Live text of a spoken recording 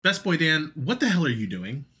Best Boy Dan, what the hell are you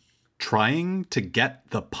doing? Trying to get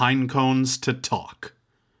the pine cones to talk.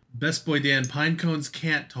 Best Boy Dan, pine cones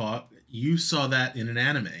can't talk. You saw that in an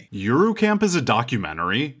anime. Yuru Camp is a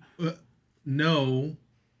documentary. No,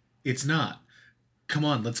 it's not. Come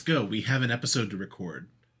on, let's go. We have an episode to record.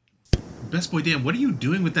 Best Boy Dan, what are you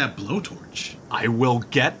doing with that blowtorch? I will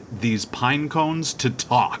get these pine cones to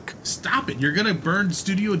talk. Stop it. You're gonna burn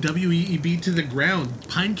Studio WEEB to the ground.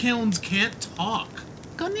 Pine cones can't talk.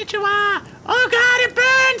 Konnichiwa! Oh god, it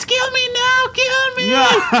burns! Kill me now! Kill me!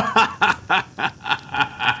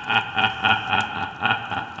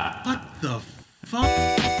 What the fuck?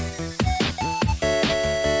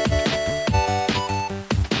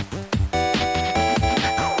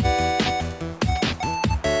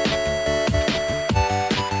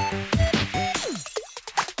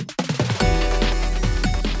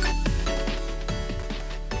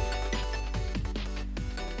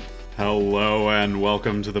 Hello and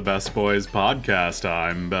welcome to the Best Boys podcast.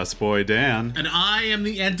 I'm Best Boy Dan. And I am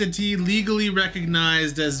the entity legally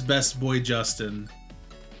recognized as Best Boy Justin.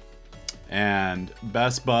 And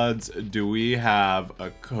Best Buds, do we have a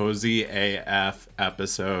cozy AF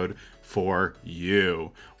episode for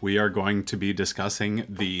you? We are going to be discussing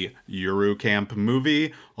the Yuru Camp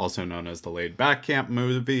movie, also known as the Laid Back Camp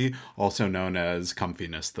movie, also known as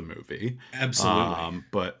Comfiness the movie. Absolutely.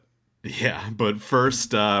 But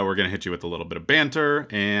first, we're going to hit you with a little bit of banter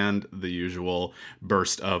and the usual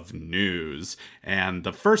burst of news. And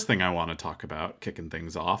the first thing I want to talk about, kicking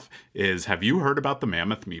things off, is have you heard about the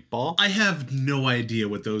mammoth meatball? I have no idea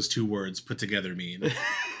what those two words put together mean.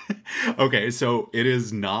 Okay, so it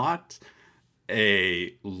is not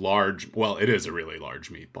a large, well, it is a really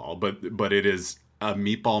large meatball, but it is a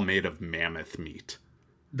meatball made of mammoth meat.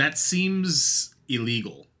 That seems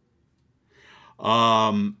illegal.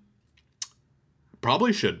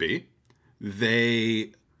 Probably should be.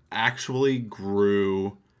 They actually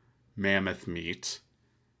grew mammoth meat,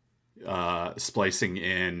 splicing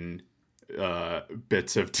in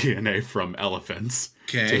bits of DNA from elephants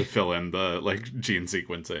to fill in the gene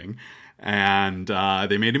sequencing, and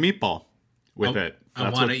they made a meatball with it.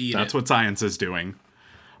 That's what science is doing.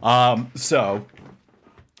 So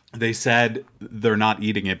they said they're not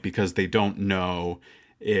eating it because they don't know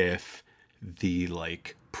if the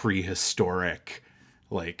prehistoric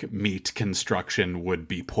meat construction would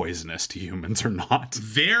be poisonous to humans or not.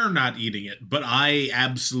 They're not eating it, but I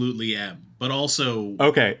absolutely am. But also,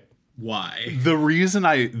 okay, why?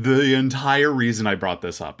 The entire reason I brought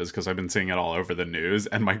this up is because I've been seeing it all over the news,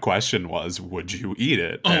 and my question was, would you eat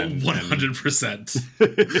it? Oh,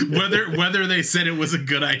 100%. Whether they said it was a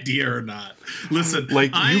good idea or not. Listen,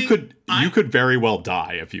 you could very well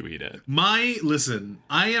die if you eat it. I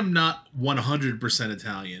am not 100%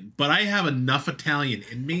 Italian, but I have enough Italian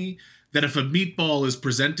in me that if a meatball is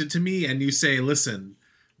presented to me and you say, listen,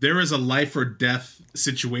 there is a life or death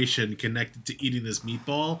situation connected to eating this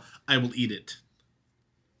meatball, I will eat it.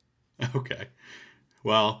 Okay.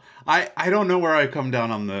 Well, I don't know where I come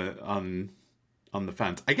down on the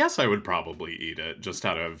fence. I guess I would probably eat it just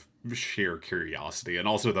out of sheer curiosity, and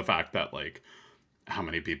also the fact that how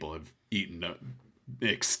many people have eaten an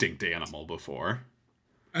extinct animal before?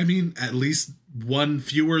 I mean, at least one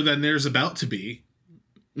fewer than there's about to be.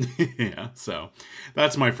 Yeah, so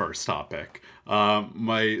that's my first topic.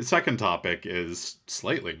 My second topic is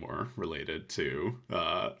slightly more related to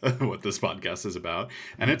what this podcast is about,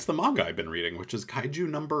 and it's the manga I've been reading, which is Kaiju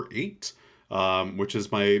number 8, which is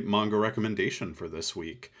my manga recommendation for this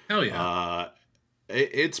week. Oh yeah.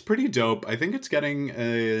 It's pretty dope. I think it's getting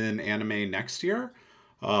an anime next year,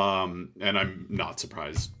 and I'm not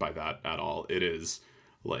surprised by that at all. It is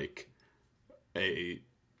a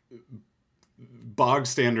bog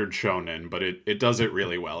standard shonen, but it does it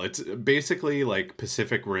really well. It's basically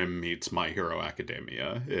Pacific Rim meets My Hero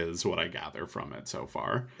Academia is what I gather from it so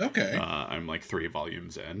far. Okay. I'm 3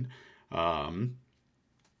 volumes in.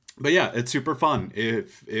 But yeah, it's super fun.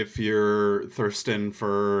 If you're thirsting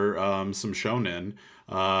for some shonen,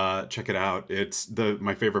 check it out.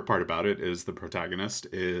 My favorite part about it is the protagonist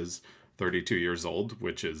is 32 years old,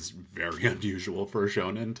 which is very unusual for a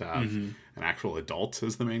shonen to have an actual adult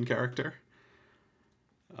as the main character.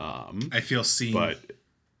 I feel seen. But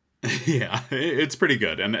yeah, it's pretty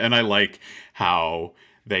good. And I like how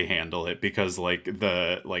they handle it because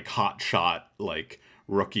the hot shot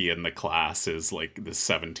rookie in the class is this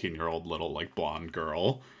 17-year-old little blonde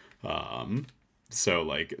girl.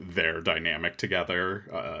 So their dynamic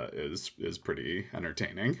together is pretty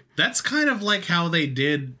entertaining. That's kind of how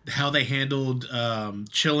they handled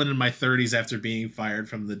chilling in my 30s after being fired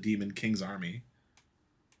from the Demon King's army.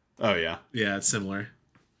 Oh yeah. Yeah, it's similar.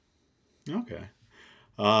 Okay.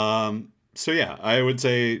 So yeah, I would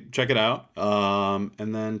say check it out.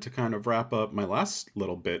 And then to kind of wrap up my last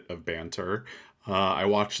little bit of banter, I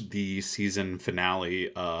watched the season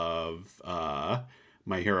finale of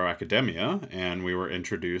My Hero Academia, and we were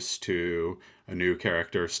introduced to a new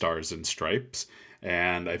character, Stars and Stripes,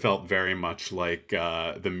 and I felt very much like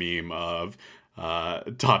the meme of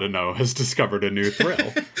Tadano has discovered a new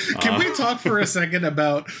thrill. Can we talk for a second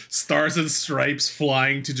about Stars and Stripes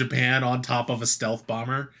flying to Japan on top of a stealth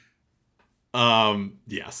bomber?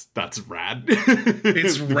 Yes, that's rad.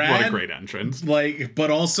 It's rad. What a great entrance. Like,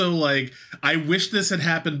 but also, like, I wish this had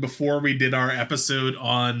happened before we did our episode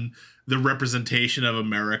on the representation of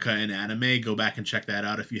America in anime. Go back and check that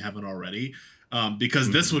out if you haven't already.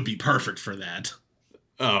 Because this would be perfect for that.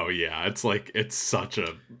 Oh yeah, it's such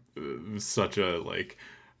a like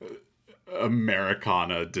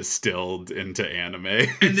Americana distilled into anime, and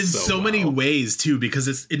in so many ways too, because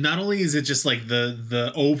it not only is it just like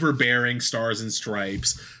the overbearing Stars and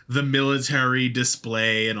Stripes, the military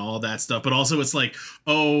display and all that stuff, but also it's like,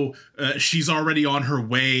 she's already on her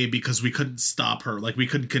way because we couldn't stop her, like we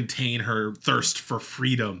couldn't contain her thirst for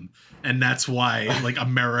freedom, and that's why like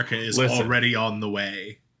America is already on the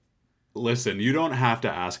way. Listen, you don't have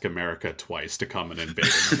to ask America twice to come and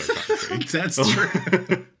invade another country. That's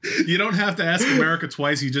true. You don't have to ask America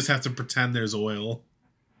twice. You just have to pretend there's oil.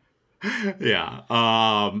 Yeah.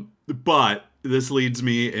 But this leads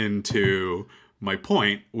me into my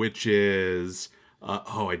point, which is...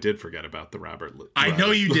 I did forget about the rabbit. I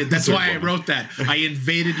know you did. That's why I wrote that. I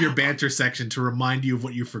invaded your banter section to remind you of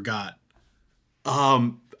what you forgot.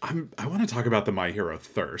 I want to talk about the My Hero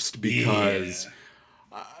thirst, because... Yeah.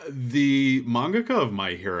 The mangaka of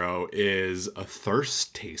My Hero is a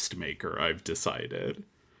thirst tastemaker, I've decided.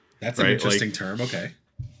 That's an interesting term, okay.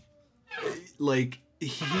 Like,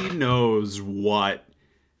 he knows what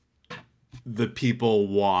the people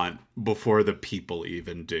want before the people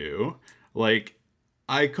even do. Like,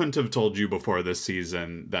 I couldn't have told you before this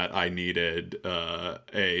season that I needed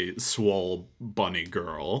a swole bunny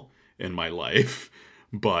girl in my life,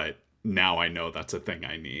 but now I know that's a thing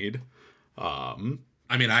I need.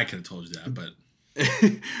 I mean, I could have told you that, but...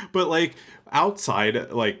 But, like,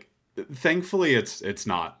 outside, like, thankfully it's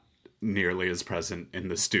not nearly as present in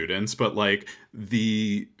the students, but, like,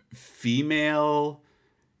 the female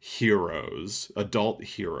heroes, adult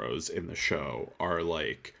heroes in the show are,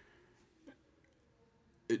 like,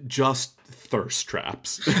 just thirst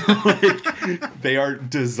traps. Like, they are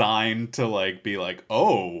designed to, like, be like,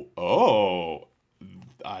 oh,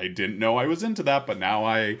 I didn't know I was into that, but now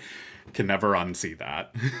I... can never unsee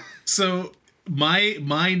that. So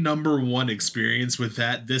my number one experience with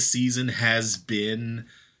that this season has been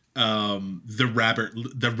the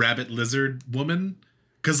rabbit lizard woman,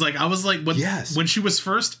 because like I was like when she was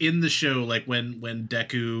first in the show, like when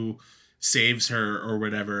Deku saves her or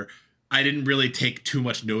whatever, I didn't really take too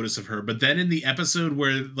much notice of her, but then in the episode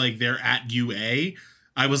where like they're at UA,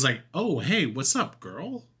 I was like, oh hey, what's up,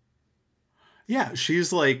 girl? Yeah,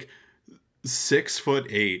 she's like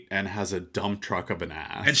 6'8" and has a dump truck of an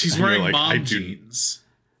ass, and she's wearing like, mom jeans.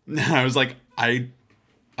 I was like, I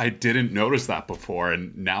didn't notice that before,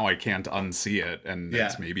 and now I can't unsee it, and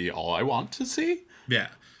that's maybe all I want to see. Yeah,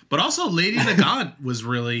 but also Lady Nagant was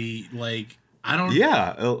really like, I don't.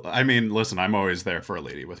 Yeah, I mean, listen, I'm always there for a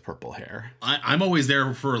lady with purple hair. I'm always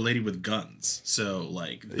there for a lady with guns. So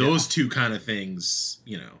like those two kind of things,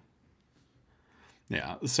 you know.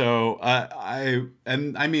 Yeah, so I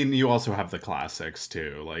mean, you also have the classics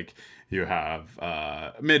too. Like you have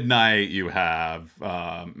Midnight, you have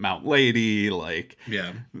Mount Lady. Like,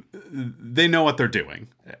 yeah, they know what they're doing.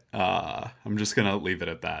 I'm just gonna leave it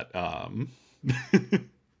at that.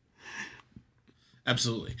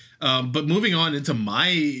 Absolutely. But moving on into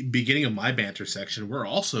my beginning of my banter section, we're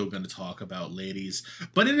also going to talk about ladies,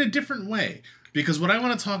 but in a different way. Because what I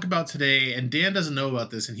want to talk about today, and Dan doesn't know about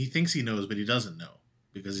this, and he thinks he knows, but he doesn't know.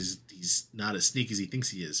 Because he's not as sneaky as he thinks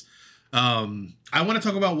he is. I want to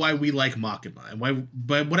talk about why we like Makima, and why.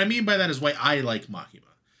 But what I mean by that is why I like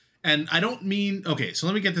Makima, and I don't mean okay. So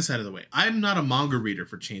let me get this out of the way. I'm not a manga reader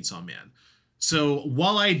for Chainsaw Man, so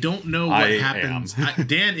while I don't know what happens,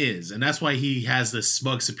 Dan is, and that's why he has this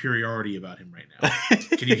smug superiority about him right now.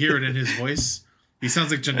 Can you hear it in his voice? He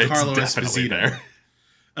sounds like Giancarlo Esposito.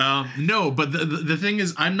 No, but the thing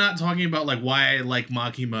is, I'm not talking about like why I like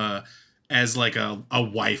Makima as like a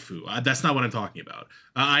waifu. That's not what I'm talking about.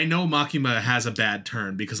 I know Makima has a bad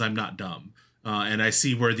turn because I'm not dumb. and I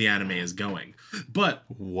see where the anime is going. But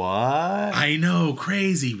what? I know,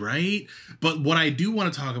 crazy, right? But what I do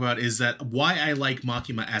want to talk about is that why I like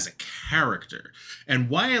Makima as a character. And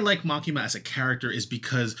why I like Makima as a character is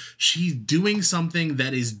because she's doing something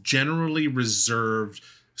that is generally reserved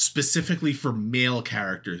specifically for male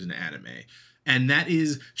characters in anime. And that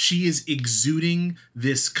is, she is exuding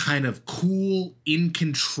this kind of cool, in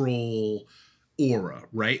control aura,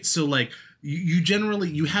 right? So like you generally,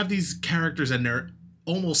 you have these characters and they're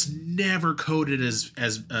almost never coded as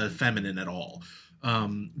feminine at all,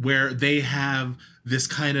 where they have this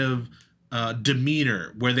kind of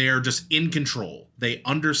demeanor where they are just in control. They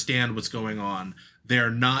understand what's going on. They're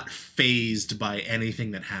not fazed by anything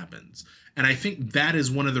that happens. And I think that is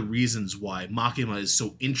one of the reasons why Makima is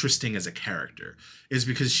so interesting as a character, is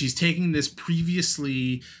because she's taking this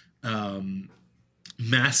previously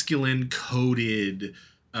masculine coded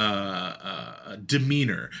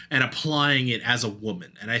demeanor and applying it as a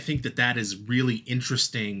woman. And I think that that is really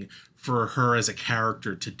interesting for her as a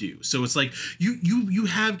character to do. So it's like you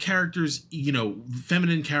have characters, you know,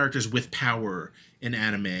 feminine characters with power in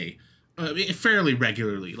anime fairly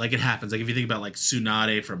regularly. Like it happens. Like if you think about like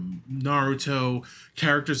Tsunade from Naruto,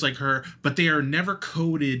 characters like her, but they are never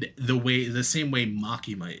coded the same way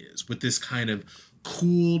Makima is, with this kind of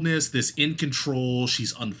coolness, this in control.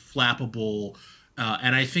 She's unflappable.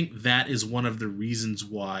 And I think that is one of the reasons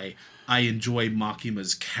why I enjoy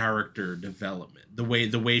Makima's character development. The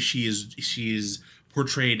way she is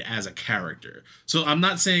portrayed as a character. So I'm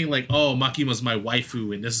not saying like, oh, Makima's my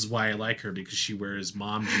waifu and this is why I like her because she wears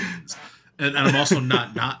mom jeans. And I'm also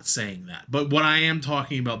not saying that. But what I am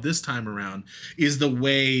talking about this time around is the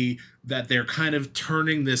way that they're kind of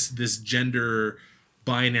turning this gender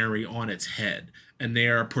binary on its head. And they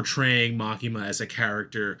are portraying Makima as a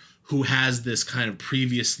character who has this kind of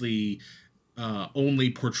previously only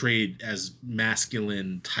portrayed as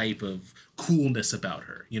masculine type of coolness about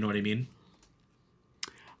her. You know what I mean?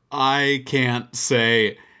 I can't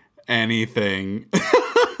say anything.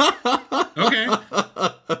 Okay.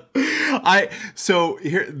 So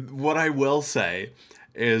here, what I will say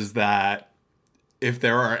is that if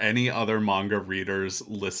there are any other manga readers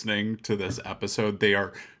listening to this episode, they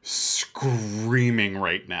are screaming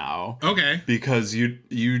right now. Okay. Because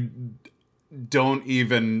you don't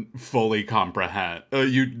even fully comprehend.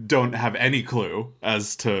 You don't have any clue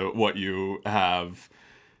as to what you have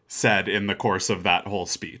said in the course of that whole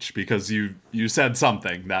speech, because you said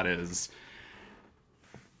something that is.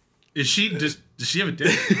 Does she have a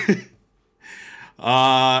dick?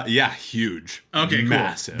 Yeah, huge. Okay,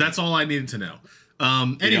 massive. Cool. That's all I needed to know.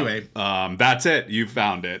 Anyway, that's it. You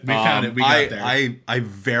found it. We found it. We got there. I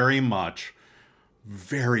very much,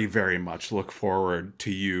 very, very much look forward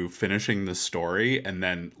to you finishing the story and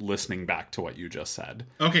then listening back to what you just said.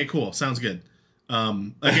 Okay, cool. Sounds good.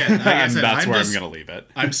 Again, like I said, that's where I'm going to leave it.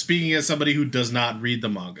 I'm speaking as somebody who does not read the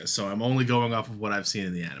manga, so I'm only going off of what I've seen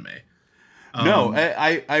in the anime. No,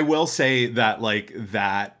 I will say that like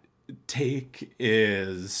that take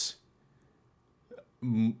is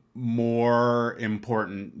more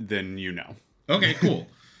important than you know. Okay, cool.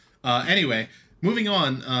 Anyway, moving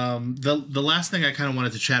on. The last thing I kind of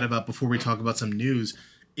wanted to chat about before we talk about some news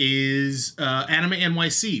is Anime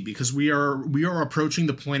NYC, because we are approaching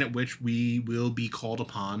the point at which we will be called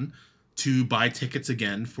upon to buy tickets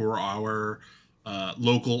again for our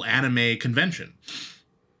local anime convention.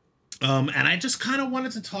 And I just kind of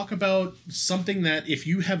wanted to talk about something that if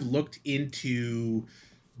you have looked into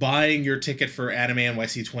buying your ticket for Anime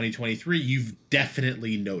NYC 2023, you've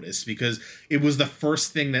definitely noticed, because it was the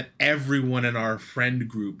first thing that everyone in our friend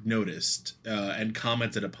group noticed and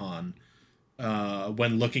commented upon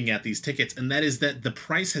when looking at these tickets, and that is that the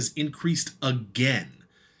price has increased again.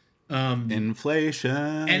 Inflation.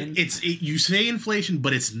 And you say inflation,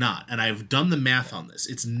 but it's not. And I've done the math on this.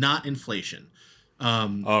 It's not inflation.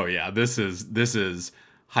 Oh yeah, this is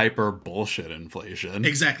hyper bullshit inflation.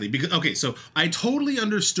 Exactly. Because okay, so I totally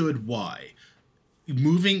understood why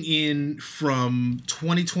moving in from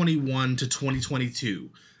 2021 to 2022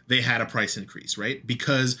 they had a price increase, right?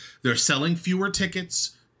 Because they're selling fewer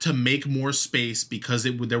tickets to make more space, because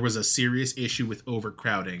there was a serious issue with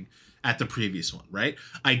overcrowding at the previous one, right?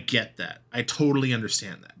 I get that. I totally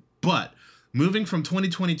understand that. But moving from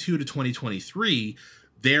 2022 to 2023,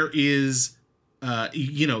 there is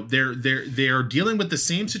they're dealing with the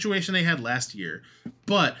same situation they had last year,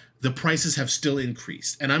 but the prices have still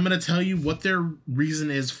increased. And I'm going to tell you what their reason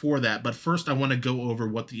is for that. But first, I want to go over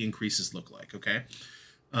what the increases look like, okay?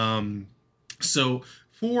 So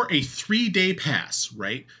for a 3-day pass,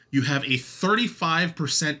 right, you have a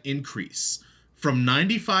 35% increase from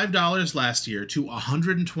 $95 last year to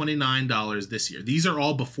 $129 this year. These are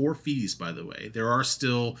all before fees, by the way. There are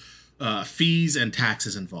still fees and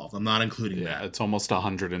taxes involved. I'm not including that. Yeah, it's almost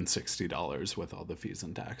 $160 with all the fees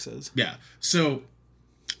and taxes. Yeah. So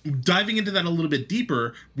diving into that a little bit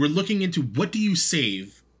deeper, we're looking into what do you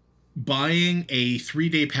save buying a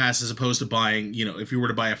 3-day pass as opposed to buying, if you were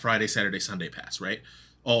to buy a Friday, Saturday, Sunday pass, right?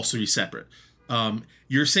 All 3 separate.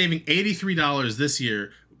 You're saving $83 this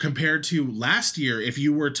year compared to last year. If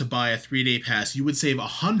you were to buy a 3-day pass, you would save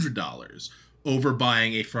 $100 over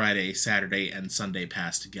buying a Friday, Saturday, and Sunday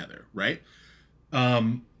pass together, right?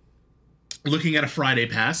 Looking at a Friday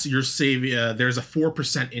pass, you're saving. There's a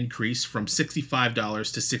 4% increase from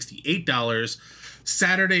 $65 to $68.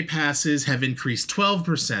 Saturday passes have increased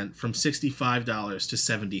 12% from $65 to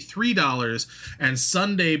 $73, and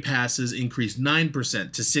Sunday passes increased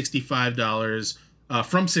 9% to $65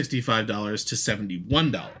 from $65 to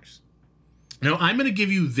 $71. Now, I'm going to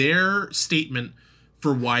give you their statement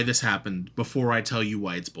for why this happened before I tell you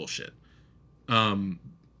why it's bullshit. And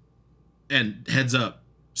heads up,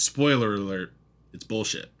 spoiler alert, it's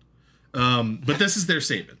bullshit. But this is their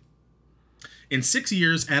statement. In 6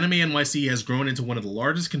 years, Anime NYC has grown into one of the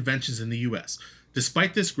largest conventions in the US.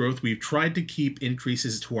 Despite this growth, we've tried to keep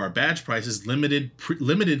increases to our badge prices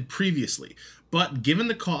limited previously. But given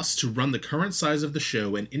the costs to run the current size of the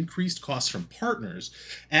show and increased costs from partners,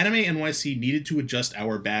 Anime NYC needed to adjust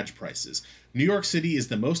our badge prices. New York City is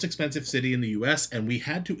the most expensive city in the US, and we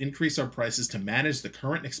had to increase our prices to manage the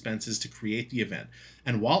current expenses to create the event.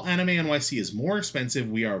 And while Anime NYC is more expensive,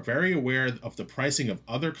 we are very aware of the pricing of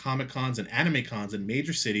other Comic-Cons and Anime Cons in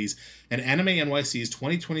major cities, and Anime NYC's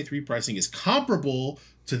 2023 pricing is comparable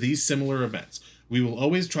to these similar events. We will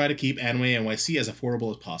always try to keep Anime NYC as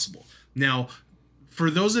affordable as possible. Now,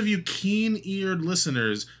 for those of you keen-eared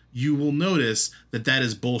listeners, you will notice that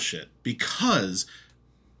is bullshit, because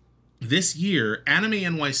this year, Anime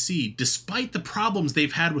NYC, despite the problems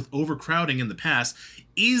they've had with overcrowding in the past,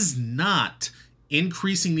 is not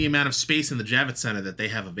increasing the amount of space in the Javits Center that they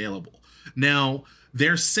have available. Now,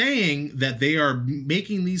 they're saying that they are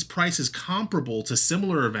making these prices comparable to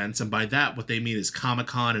similar events, and by that, what they mean is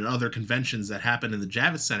Comic-Con and other conventions that happen in the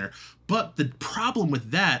Javits Center. But the problem with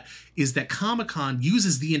that is that Comic-Con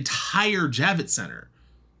uses the entire Javits Center.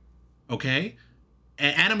 Okay?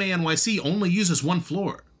 Anime NYC only uses one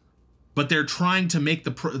floor. But they're trying to make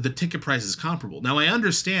the ticket prices comparable. Now, I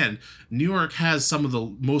understand New York has some of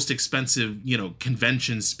the most expensive,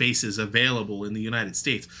 convention spaces available in the United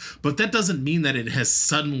States, but that doesn't mean that it has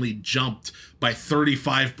suddenly jumped by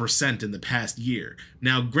 35% in the past year.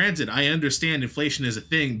 Now, granted, I understand inflation is a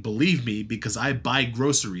thing, believe me, because I buy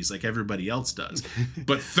groceries like everybody else does.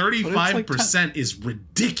 But 35% is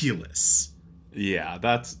ridiculous. Yeah,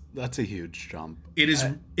 that's a huge jump. It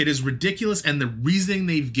is ridiculous, and the reasoning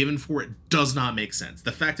they've given for it does not make sense.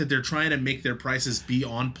 The fact that they're trying to make their prices be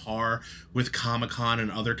on par with Comic-Con and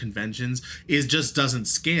other conventions just doesn't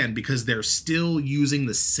scan, because they're still using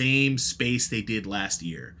the same space they did last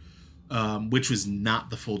year, which was not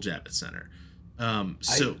the full Javits Center.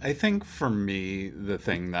 I think for me, the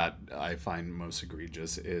thing that I find most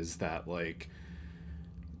egregious is that,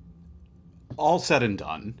 all said and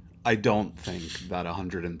done, I don't think that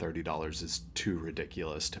 $130 is too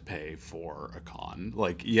ridiculous to pay for a con.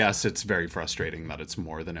 Yes, it's very frustrating that it's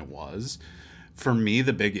more than it was. For me,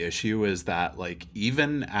 the big issue is that,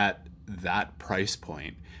 even at that price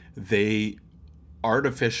point, they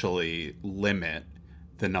artificially limit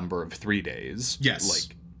the number of 3 days. Yes.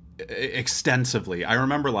 Extensively. I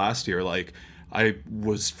remember last year, I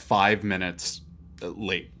was 5 minutes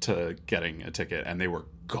late to getting a ticket, and they were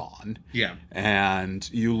gone. Yeah. And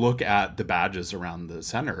you look at the badges around the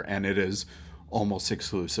center, and it is almost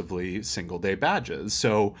exclusively single day badges.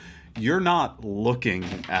 So you're not looking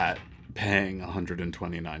at paying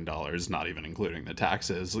 $129, not even including the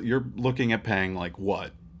taxes. You're looking at paying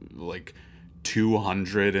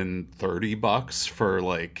 $230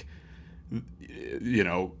 for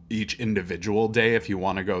each individual day if you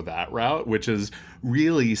want to go that route, which is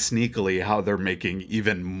really sneakily how they're making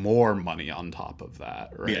even more money on top of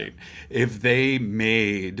that, right? Yeah. If they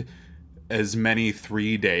made as many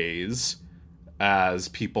 3 days as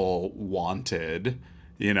people wanted,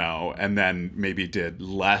 and then maybe did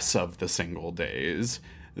less of the single days,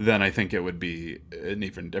 then I think it would be an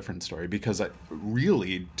even different story, because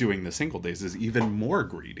really doing the single days is even more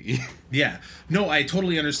greedy. Yeah. No, I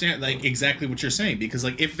totally understand exactly what you're saying, because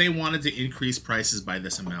if they wanted to increase prices by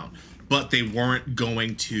this amount, but they weren't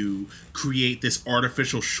going to create this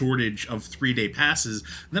artificial shortage of 3-day passes,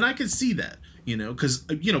 then I could see that, because,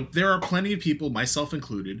 there are plenty of people, myself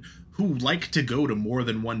included, who like to go to more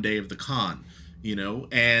than one day of the con. you know?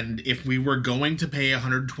 And if we were going to pay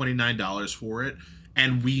 $129 for it,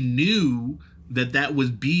 and we knew that that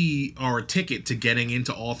would be our ticket to getting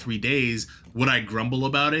into all 3 days, would I grumble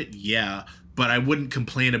about it? Yeah, but I wouldn't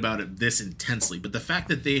complain about it this intensely. But the fact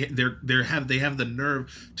that they have the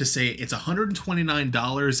nerve to say it's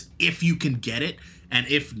 $129 if you can get it, and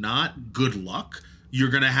if not, good luck. You're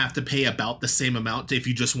going to have to pay about the same amount if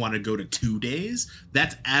you just want to go to 2 days.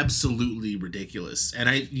 That's absolutely ridiculous. And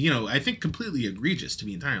I think completely egregious, to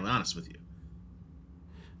be entirely honest with you.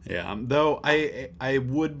 Yeah, though I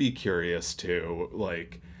would be curious too,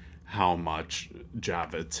 like, how much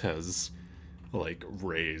Javits has, like,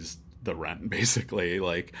 raised the rent, basically.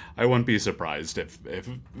 Like, I wouldn't be surprised if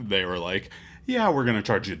they were like, yeah, we're going to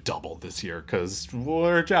charge you double this year because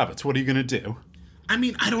we're Javits. What are you going to do? I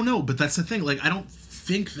mean, I don't know, but that's the thing. Like, I don't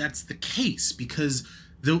think that's the case, because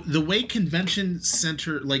the way convention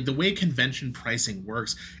pricing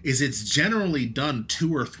works is it's generally done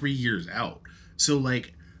 2 or 3 years out. So,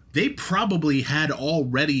 like, they probably had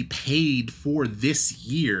already paid for this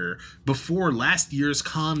year before last year's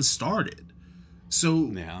con started.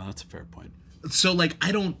 So yeah, that's a fair point. So, like,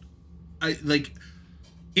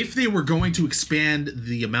 if they were going to expand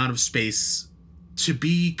the amount of space to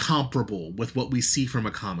be comparable with what we see from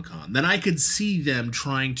a Comic-Con, then I could see them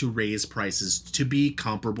trying to raise prices to be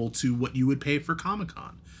comparable to what you would pay for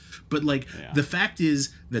Comic-Con. But, like, the fact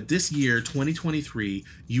is that this year, 2023,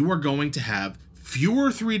 you are going to have fewer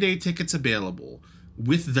 3-day tickets available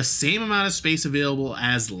with the same amount of space available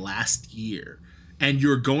as last year. And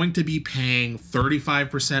you're going to be paying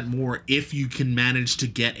 35% more if you can manage to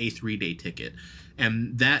get a 3-day ticket.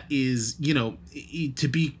 And that is, to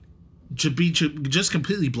be just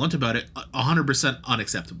completely blunt about it, 100%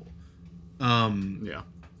 unacceptable. Yeah.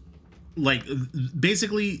 Like,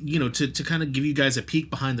 basically, to kind of give you guys a peek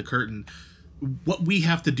behind the curtain, what we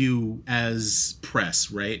have to do as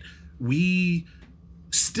press, right? We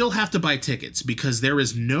still have to buy tickets because there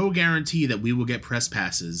is no guarantee that we will get press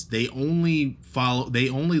passes. They only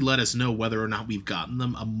let us know whether or not we've gotten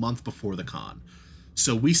them a month before the con.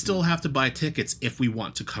 So we still have to buy tickets if we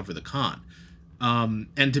want to cover the con.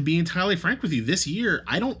 And to be entirely frank with you, this year,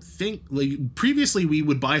 I don't think, like, previously we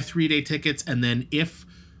would buy 3-day tickets, and then if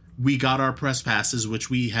we got our press passes, which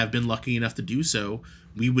we have been lucky enough to do so,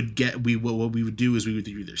 what we would do is we would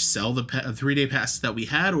either sell the 3-day passes that we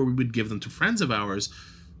had, or we would give them to friends of ours.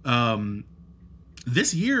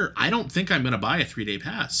 This year, I don't think I'm going to buy a 3-day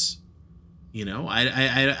pass.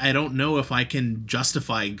 I don't know if I can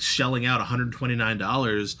justify shelling out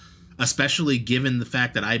 $129, especially given the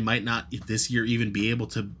fact that I might not this year even be able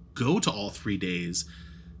to go to all 3 days.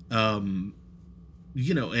 And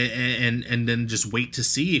then just wait to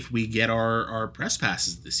see if we get our press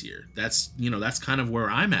passes this year. That's kind of where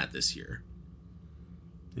I'm at this year.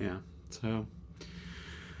 Yeah. So,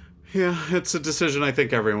 yeah, it's a decision I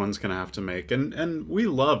think everyone's going to have to make. And we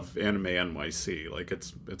love Anime NYC. Like,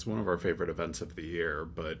 it's one of our favorite events of the year,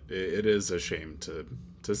 but it is a shame to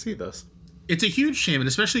see this. It's a huge shame, and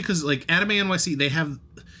especially because, like, Anime NYC,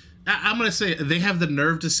 I'm going to say, they have the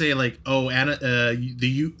nerve to say, like,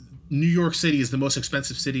 New York City is the most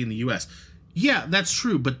expensive city in the U.S. Yeah, that's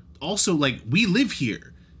true, but also, like, we live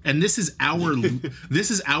here, and this is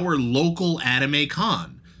our local anime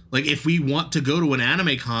con. Like, if we want to go to an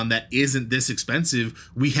anime con that isn't this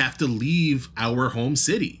expensive, we have to leave our home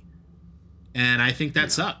city, and I think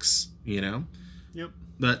that sucks. Yep.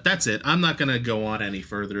 But that's it. I'm not gonna go on any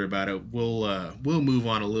further about it. We'll move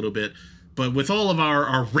on a little bit. But with all of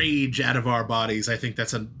our rage out of our bodies, I think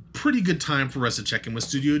that's a pretty good time for us to check in with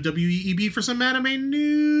Studio WEEB for some anime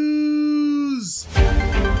news.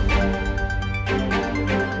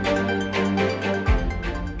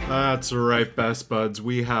 That's right, best buds.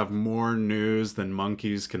 We have more news than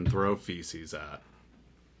monkeys can throw feces at.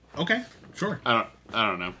 Okay, sure. I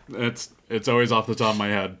don't know. It's always off the top of my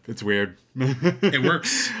head. It's weird. It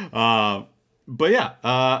works. But yeah,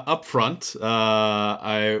 up front,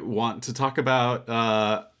 I want to talk about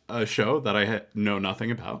a show that I know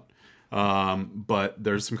nothing about. But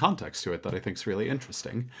there's some context to it that I think is really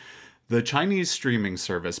interesting. The Chinese streaming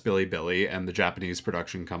service Bilibili and the Japanese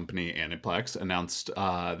production company Aniplex announced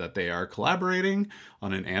that they are collaborating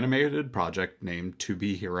on an animated project named To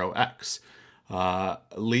Be Hero X.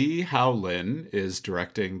 Lee Hao-lin is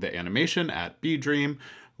directing the animation at B-Dream,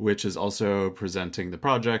 which is also presenting the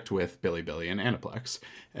project with Bilibili and Aniplex.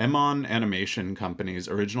 Emon Animation Company's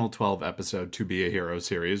original 12-episode To Be a Hero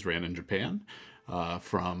series ran in Japan.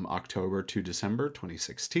 from October to December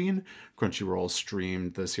 2016. Crunchyroll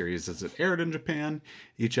streamed the series as it aired in Japan.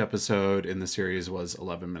 Each episode in the series was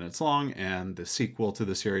 11 minutes long, and the sequel to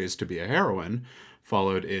the series, To Be a Heroine,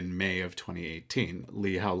 followed in May of 2018.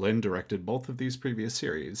 Lee Hao-lin directed both of these previous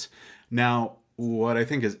series. Now, what I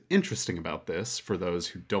think is interesting about this, for those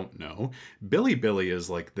who don't know, Bilibili is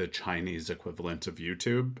like the Chinese equivalent of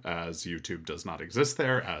YouTube, as YouTube does not exist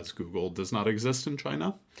there, as Google does not exist in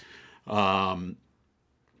China.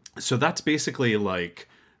 So that's basically like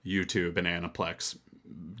YouTube and Aniplex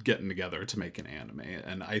getting together to make an anime.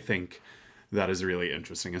 And I think that is really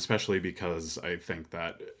interesting, especially because I think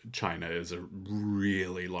that China is a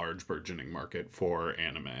really large burgeoning market for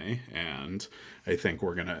anime. And I think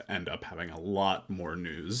we're going to end up having a lot more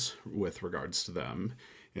news with regards to them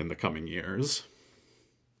in the coming years.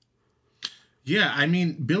 Yeah, I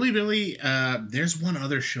mean, Bilibili, there's one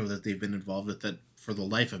other show that they've been involved with that, for the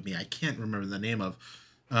life of me, I can't remember the name of.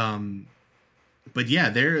 But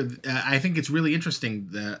yeah, I think it's really interesting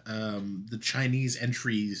that the Chinese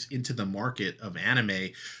entries into the market of anime,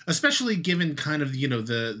 especially given kind of, you know,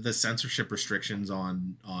 the censorship restrictions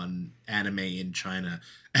on anime in China,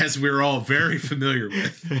 as we're all very familiar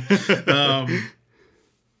with.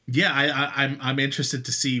 Yeah, I'm interested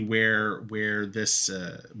to see where this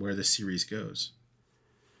series goes.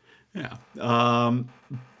 Yeah.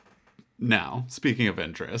 Now, speaking of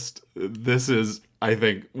interest, this is, I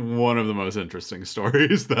think, one of the most interesting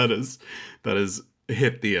stories that has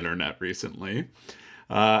hit the internet recently.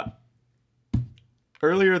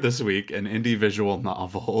 Earlier this week, an indie visual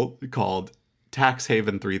novel called Tax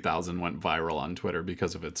Haven 3000 went viral on Twitter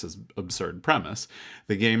because of its absurd premise.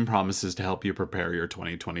 The game promises to help you prepare your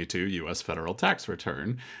 2022 U.S. federal tax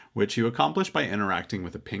return, which you accomplish by interacting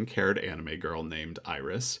with a pink-haired anime girl named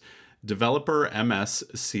Iris. Developer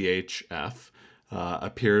MSCHF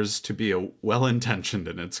appears to be well-intentioned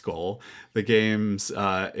in its goal. The game's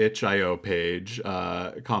itch.io page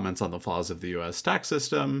comments on the flaws of the U.S. tax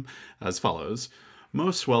system as follows.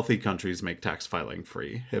 Most wealthy countries make tax filing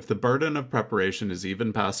free, if the burden of preparation is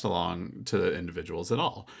even passed along to individuals at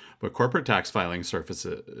all. But corporate tax filing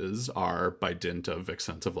services are, by dint of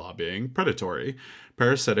extensive lobbying, predatory,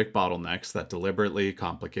 parasitic bottlenecks that deliberately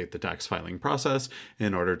complicate the tax filing process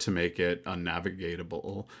in order to make it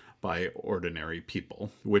unnavigatable by ordinary people,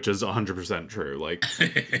 which is 100% true. Like,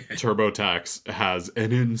 TurboTax has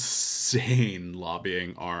an insane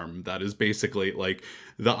lobbying arm that is basically like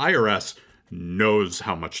the IRS knows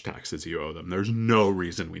how much taxes you owe them. There's no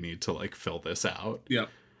reason we need to like fill this out. Yep.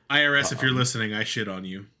 IRS, if you're listening, I shit on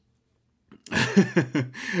you.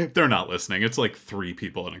 They're not listening. It's like 3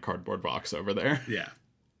 people in a cardboard box over there. Yeah.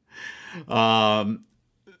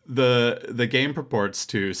 The game purports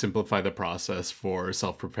to simplify the process for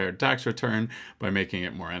self-prepared tax return by making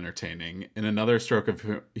it more entertaining. In another stroke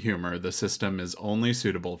of humor, the system is only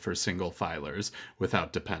suitable for single filers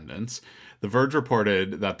without dependents. The Verge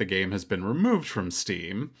reported that the game has been removed from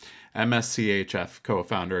Steam. MSCHF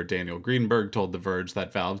co-founder Daniel Greenberg told The Verge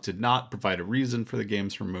that Valve did not provide a reason for the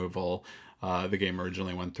game's removal. The game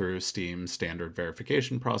originally went through Steam's standard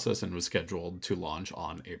verification process and was scheduled to launch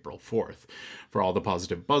on April 4th. For all the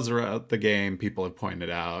positive buzz around the game, people have pointed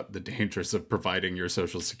out the dangers of providing your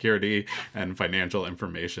social security and financial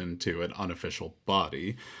information to an unofficial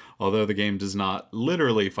body. Although the game does not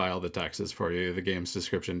literally file the taxes for you, the game's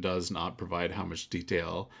description does not provide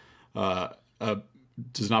details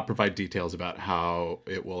about how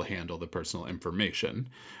it will handle the personal information.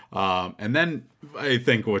 And then I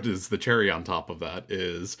think what is the cherry on top of that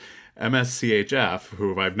is MSCHF,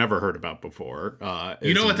 who I've never heard about before.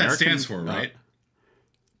 You know what that stands for, right?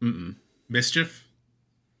 Mischief?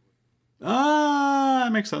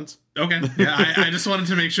 That makes sense. Okay. Yeah, I just wanted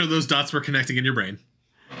to make sure those dots were connecting in your brain.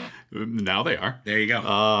 Now they are. There you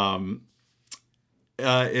go.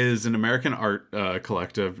 Is an American art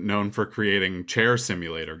collective known for creating Chair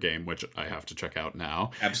Simulator game, which I have to check out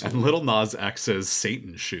now. Absolutely. And Little Nas X's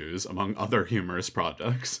Satan Shoes, among other humorous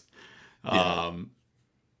projects. Yeah.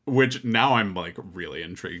 Which now I'm like really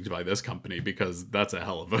intrigued by this company because that's a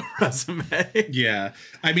hell of a resume. Yeah.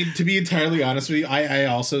 I mean, to be entirely honest with you, I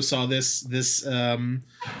also saw this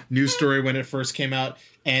news story when it first came out.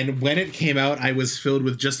 And when it came out, I was filled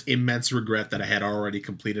with just immense regret that I had already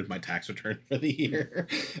completed my tax return for the year.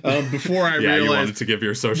 Before I realized you wanted to give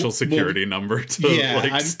your social security number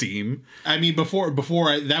to Steam. I mean, before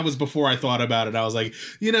I thought about it. I was like,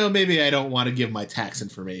 maybe I don't want to give my tax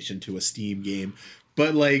information to a Steam game.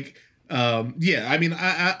 But like, I mean,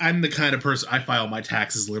 I'm the kind of person, I file my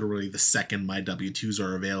taxes literally the second my W-2s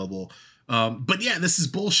are available. But yeah, this is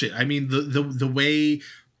bullshit. I mean, the way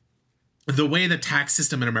the way the tax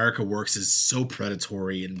system in America works is so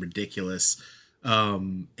predatory and ridiculous.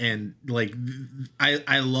 And like,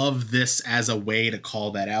 I love this as a way to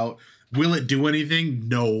call that out. Will it do anything?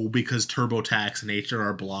 No, because TurboTax and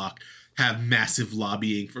H&R Block have massive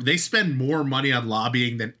lobbying they spend more money on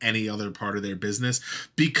lobbying than any other part of their business,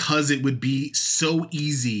 because it would be so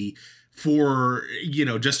easy for, you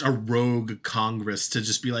know, just a rogue Congress to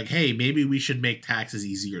just be like, hey, maybe we should make taxes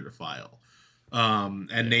easier to file.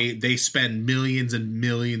 And they spend millions and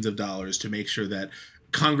millions of dollars to make sure that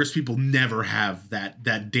Congress people never have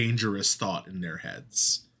that dangerous thought in their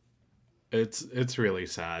heads. It's really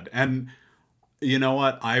sad. And you know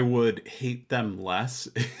what? I would hate them less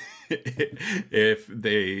if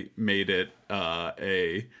they made it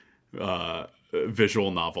a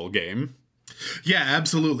visual novel game. Yeah,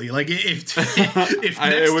 absolutely. Like if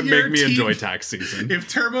it would make me enjoy tax season. If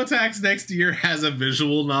TurboTax next year has a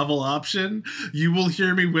visual novel option, you will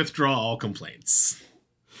hear me withdraw all complaints.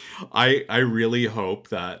 I really hope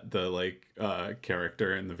that the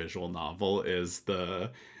character in the visual novel is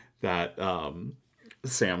that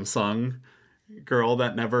Samsung girl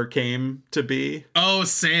that never came to be. Oh,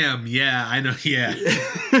 Sam. Yeah, I know. Yeah.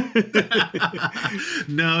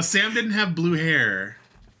 No, Sam didn't have blue hair.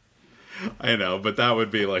 I know, but that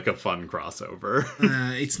would be like a fun crossover.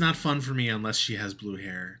 It's not fun for me unless she has blue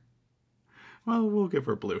hair. Well, we'll give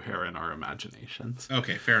her blue hair in our imaginations.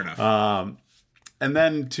 Okay, fair enough. And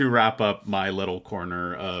then to wrap up my little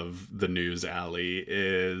corner of the news alley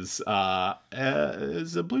is a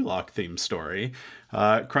Blue Lock themed story.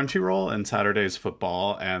 Crunchyroll and Saturday's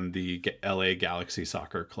Football and the LA Galaxy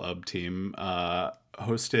Soccer Club team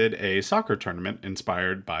hosted a soccer tournament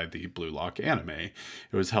inspired by the Blue Lock anime.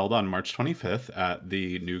 It was held on March 25th at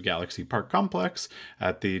the new Galaxy Park complex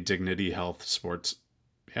at the Dignity Health Sports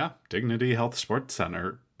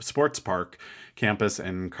Center Sports Park campus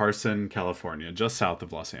in Carson, California, just south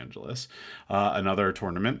of Los Angeles. Another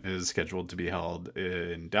tournament is scheduled to be held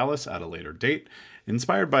in Dallas at a later date.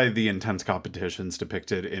 Inspired by the intense competitions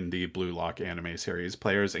depicted in the Blue Lock anime series,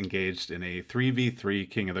 players engaged in a 3v3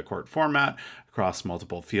 King of the Court format across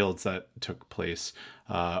multiple fields that took place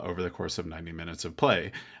over the course of 90 minutes of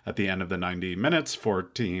play. At the end of the 90 minutes, 4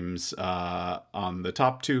 teams on the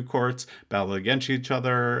top 2 courts battled against each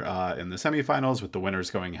other in the semifinals, with the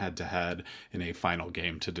winners going head-to-head in a final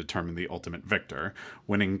game to determine the ultimate victor.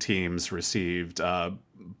 Winning teams received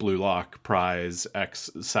Blue Lock prize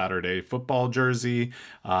X Saturday football jersey.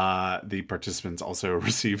 The participants also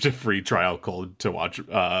received a free trial code to watch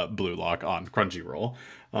Blue Lock on Crunchyroll.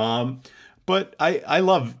 But I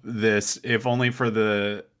love this, if only for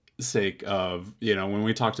the sake of, you know, when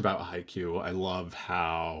we talked about Haikyuu, I love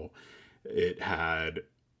how it had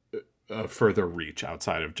a further reach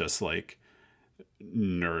outside of just like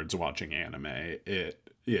nerds watching anime. It,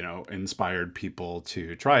 you know, inspired people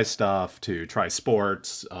to try stuff, to try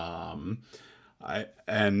sports. I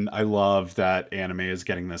love that anime is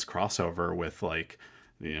getting this crossover with, like,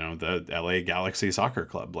 you know, the LA Galaxy Soccer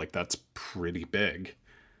Club. Like, that's pretty big.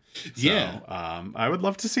 Yeah. So, I would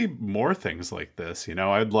love to see more things like this. You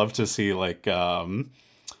know, I'd love to see like, oh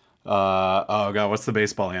God, what's the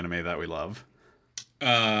baseball anime that we love?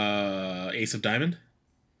 Ace of Diamond.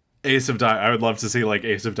 I would love to see like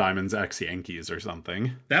Ace of Diamonds X Yankees or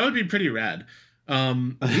something. That would be pretty rad.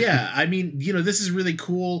 Yeah, I mean, you know, this is really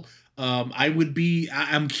cool.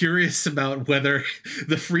 I'm curious about whether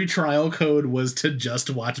the free trial code was to just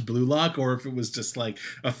watch Blue Lock, or if it was just like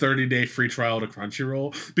a 30-day free trial to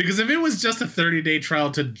Crunchyroll. Because if it was just a 30-day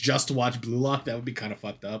trial to just watch Blue Lock, that would be kind of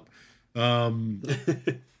fucked up.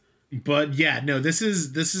 But yeah, no, this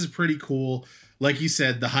is pretty cool. Like you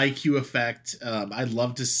said, the Haikyuu effect, I'd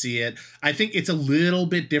love to see it. I think it's a little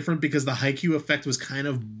bit different because the Haikyuu effect was kind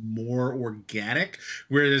of more organic,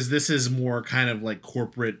 whereas this is more kind of like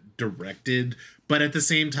corporate directed. But at the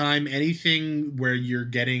same time, anything where you're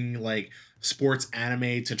getting like sports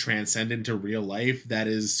anime to transcend into real life, that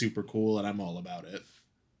is super cool, and I'm all about it.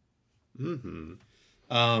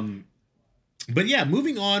 Mm-hmm. But yeah,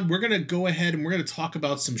 moving on, we're going to go ahead and we're going to talk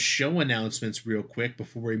about some show announcements real quick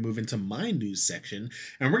before we move into my news section.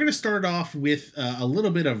 And we're going to start off with a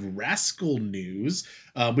little bit of Rascal news.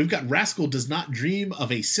 We've got Rascal Does Not Dream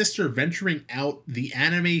of a Sister venturing out, the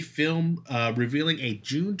anime film, revealing a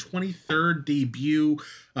June 23rd debut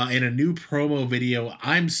in a new promo video.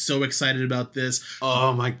 I'm so excited about this.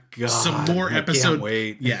 Oh my God. Some more episode. Can't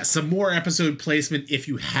wait. Yeah, some more episode placement. If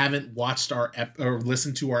you haven't watched or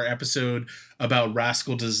listened to our episode about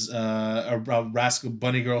Rascal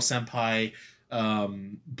Bunny Girl Senpai,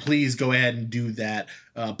 please go ahead and do that.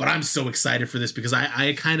 But I'm so excited for this because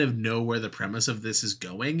I kind of know where the premise of this is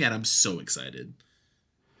going, and I'm so excited.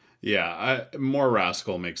 Yeah, more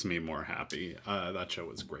Rascal makes me more happy. That show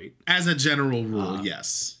was great. As a general rule,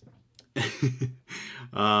 yes.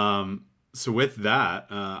 So with that,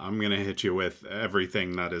 I'm going to hit you with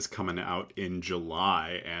everything that is coming out in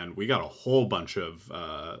July. And we got a whole bunch of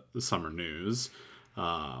summer news.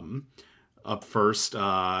 Up first,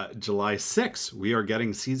 July 6th, we are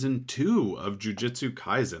getting season 2 of Jujutsu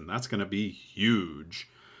Kaisen. That's going to be huge.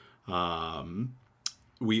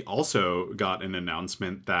 We also got an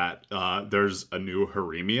announcement that there's a new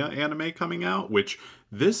Harimia anime coming out, which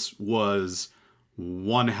this was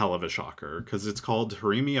one hell of a shocker because it's called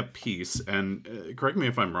Harimia Peace. And correct me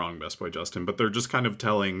if I'm wrong, Best Boy Justin, but they're just kind of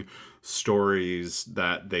telling stories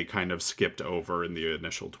that they kind of skipped over in the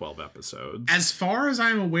initial 12 episodes. As far as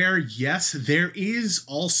I'm aware, yes, there is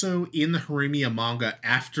also in the Harimia manga,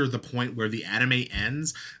 after the point where the anime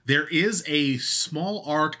ends, there is a small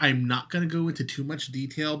arc. I'm not going to go into too much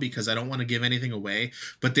detail because I don't want to give anything away,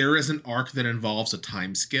 but there is an arc that involves a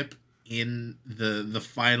time skip in the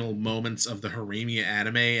final moments of the Harimia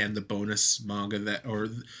anime and the bonus manga that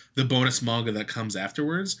comes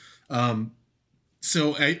afterwards.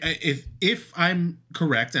 So if I'm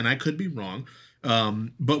correct, and I could be wrong,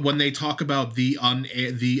 but when they talk about the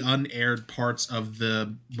unaired parts of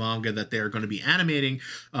the manga that they're going to be animating,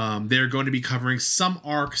 they're going to be covering some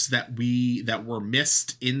arcs that were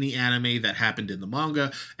missed in the anime that happened in the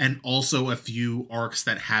manga, and also a few arcs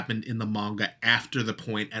that happened in the manga after the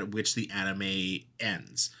point at which the anime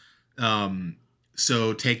ends.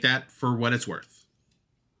 So take that for what it's worth.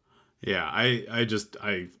 Yeah,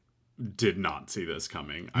 I did not see this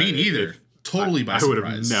coming. Me neither. Totally by surprise. I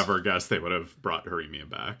would have never guessed they would have brought Harimia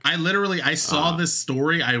back. I saw this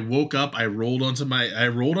story. I woke up. I rolled onto my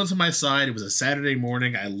side. It was a Saturday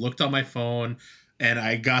morning. I looked on my phone, and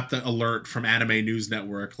I got the alert from Anime News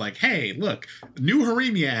Network, like, "Hey, look, new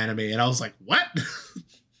Harimia anime." And I was like, "What?"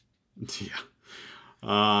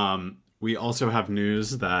 Yeah. We also have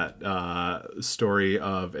news that story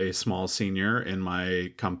of a small senior in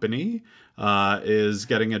my company is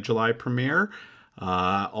getting a July premiere.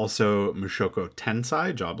 Also, Mushoku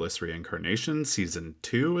Tensei, Jobless Reincarnation, Season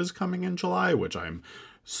 2 is coming in July, which I'm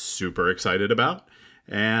super excited about.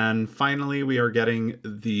 And finally, we are getting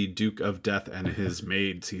the Duke of Death and His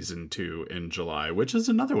Maid Season 2 in July, which is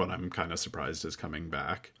another one I'm kind of surprised is coming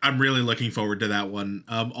back. I'm really looking forward to that one.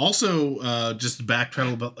 Also, just to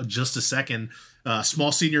backtrack just a second,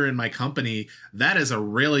 Small Senior in My Company, that is a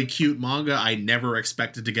really cute manga. I never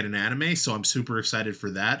expected to get an anime, so I'm super excited for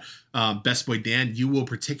that. Best Boy Dan, you will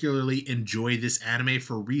particularly enjoy this anime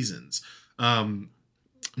for reasons.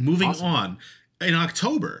 Moving awesome. On. In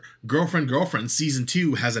October, Girlfriend Season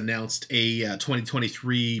 2 has announced a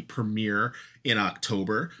 2023 premiere in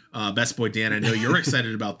October. Best Boy Dan, I know you're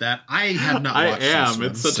excited about that. I have not watched this one.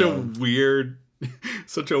 It's such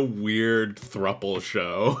a weird throuple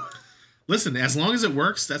show. Listen, as long as it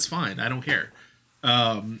works, that's fine. I don't care.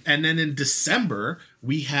 And then in December,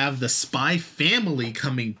 we have the Spy Family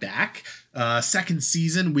coming back. Second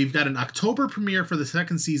season. We've got an October premiere for the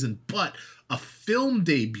second season, but a film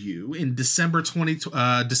debut in December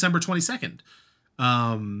 22nd.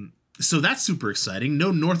 So that's super exciting.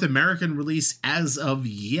 No North American release as of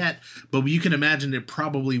yet, but you can imagine it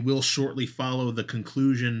probably will shortly follow the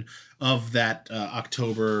conclusion of that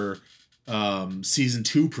October season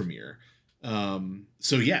 2 premiere.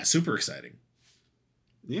 So yeah, super exciting.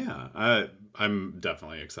 Yeah, I'm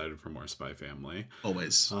definitely excited for more Spy Family.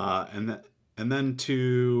 Always. And then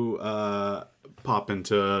to pop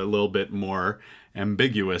into a little bit more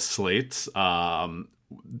ambiguous slates,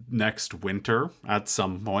 next winter at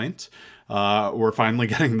some point, we're finally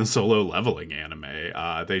getting the Solo Leveling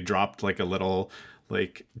anime. They dropped like a little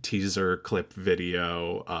teaser clip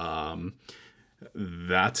video.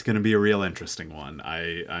 That's going to be a real interesting one.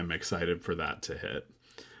 I'm excited for that to hit.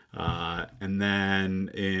 And then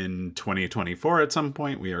in 2024 at some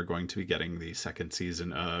point, we are going to be getting the second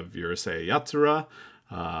season of Urusei Yatsura.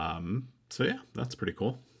 So yeah, that's pretty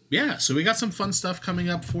cool. Yeah, so we got some fun stuff coming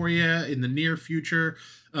up for you in the near future.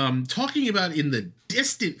 Talking about in the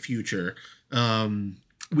distant future,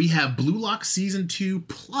 we have Blue Lock Season 2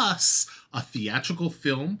 plus a theatrical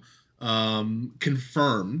film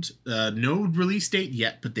confirmed. No release date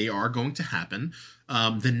yet, but they are going to happen.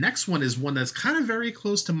 The next one is one that's kind of very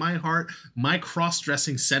close to my heart. My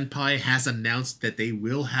Cross-Dressing Senpai has announced that they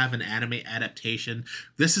will have an anime adaptation.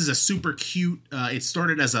 This is a super cute. It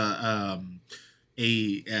started as I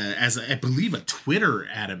believe a Twitter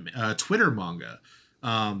manga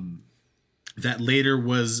that later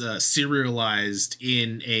was serialized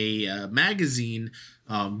in a magazine.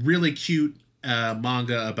 Really cute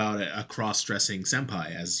manga about a cross-dressing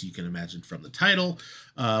senpai, as you can imagine from the title.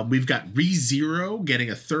 We've got ReZero getting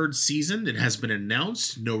a third season. It has been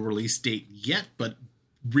announced. No release date yet, but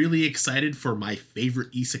really excited for my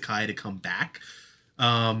favorite isekai to come back.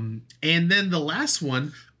 And then the last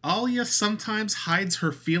one, Alya sometimes hides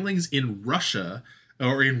her feelings in Russia,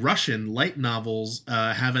 or in Russian. Light novels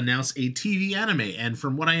have announced a TV anime. And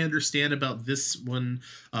from what I understand about this one,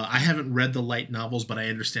 I haven't read the light novels, but I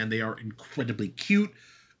understand they are incredibly cute.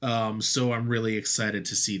 So I'm really excited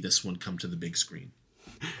to see this one come to the big screen.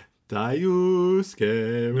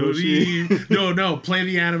 Dayusuke Roshi. No, play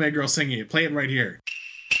the anime girl singing it. Play it right here.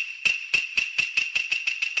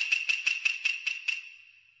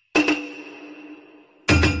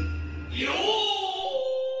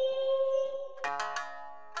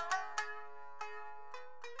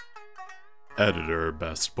 Editor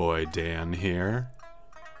Best Boy Dan here.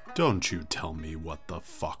 Don't you tell me what the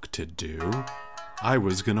fuck to do. I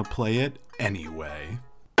was gonna play it anyway.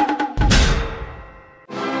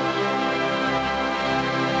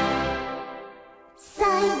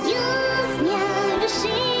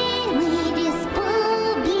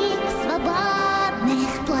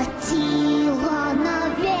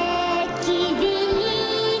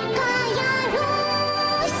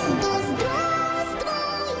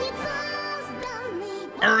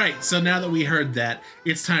 Alright, so now that we heard that,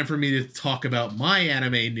 it's time for me to talk about my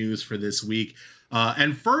anime news for this week.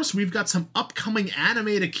 And first, we've got some upcoming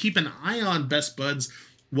anime to keep an eye on, Best Buds.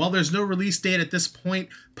 While there's no release date at this point,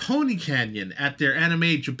 Pony Canyon, at their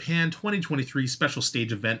Anime Japan 2023 special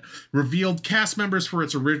stage event, revealed cast members for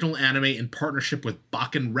its original anime in partnership with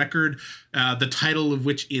Bakken Record, the title of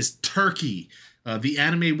which is Turkey. The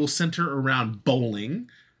anime will center around bowling.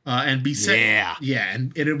 And be set,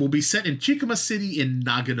 and it will be set in Chikuma City in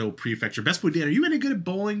Nagano Prefecture. Best Boy Dan, are you any good at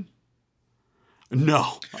bowling?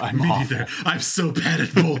 No, I'm Me awful. neither. I'm so bad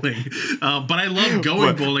at bowling, but I love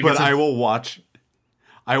going bowling. But I will watch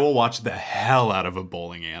the hell out of a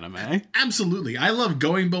bowling anime. Absolutely, I love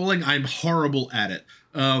going bowling. I'm horrible at it.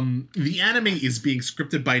 The anime is being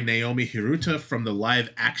scripted by Naomi Hiruta from the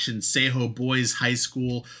live-action Seiho Boys High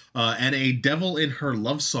School and a Devil in Her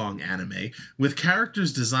Love Song anime, with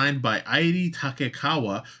characters designed by Airi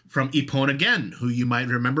Takekawa from Ippon Again, who you might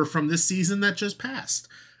remember from this season that just passed.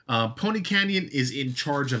 Pony Canyon is in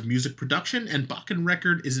charge of music production, and Bakken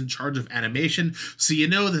Record is in charge of animation, so you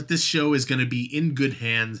know that this show is going to be in good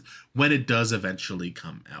hands when it does eventually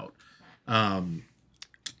come out.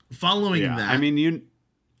 Following that... I mean,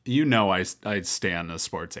 you know I stan a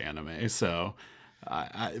sports anime, so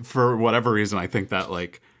I, for whatever reason, I think that,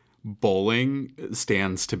 like, bowling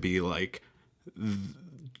stands to be, like,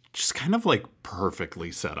 just kind of, like,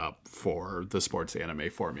 perfectly set up for the sports anime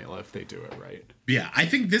formula if they do it right. Yeah, I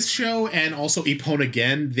think this show and also Ippon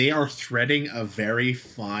Again, they are threading a very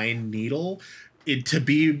fine needle to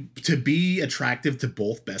be attractive to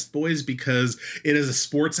both Best Boys, because it is a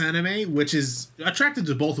sports anime, which is attractive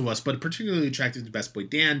to both of us, but particularly attractive to Best Boy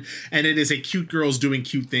Dan, and it is a cute girls doing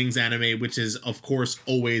cute things anime, which is, of course,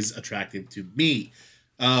 always attractive to me.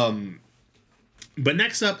 But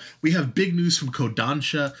next up, we have big news from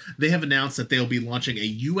Kodansha. They have announced that they'll be launching a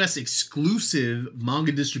US exclusive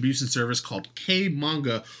manga distribution service called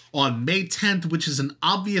K-Manga on May 10th, which is an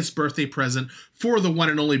obvious birthday present for the one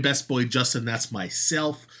and only Best Boy Justin, that's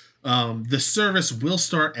myself. The service will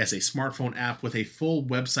start as a smartphone app with a full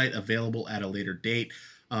website available at a later date.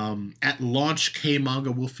 At launch, K-Manga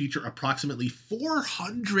will feature approximately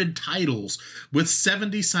 400 titles with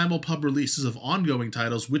 70 simulpub releases of ongoing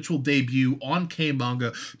titles, which will debut on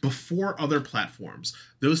K-Manga before other platforms.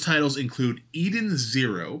 Those titles include Eden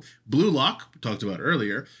Zero, Blue Lock, we talked about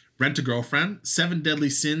earlier, Rent a Girlfriend, Seven Deadly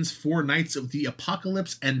Sins, Four Nights of the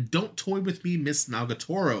Apocalypse, and Don't Toy With Me, Miss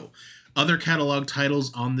Nagatoro. Other catalog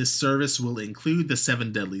titles on this service will include The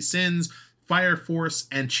Seven Deadly Sins, Fire Force,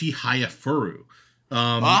 and Chihaya Furu.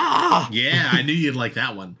 Yeah, I knew you'd like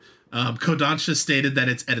that one. Kodansha stated that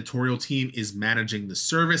its editorial team is managing the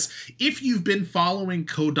service. If you've been following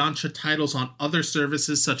Kodansha titles on other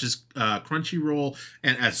services such as Crunchyroll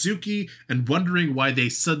and Azuki and wondering why they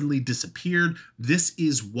suddenly disappeared, this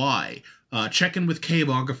is why. Check in with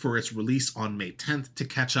K-Manga for its release on May 10th to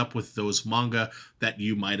catch up with those manga that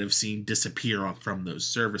you might have seen disappear from those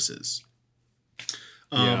services.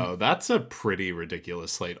 That's a pretty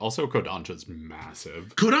ridiculous slate. Also, Kodansha's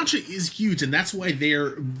massive. Kodansha is huge, and that's why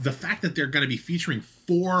the fact that they're going to be featuring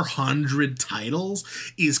 400 titles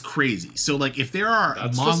is crazy. So, like, if there are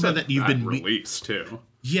manga that you've been released too,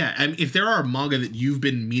 yeah, and if there are manga that you've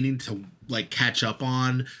been meaning to like catch up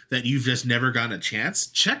on that you've just never gotten a chance,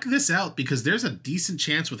 check this out, because there's a decent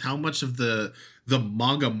chance with how much of the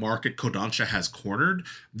manga market Kodansha has cornered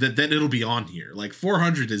that it'll be on here. Like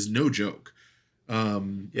 400 is no joke.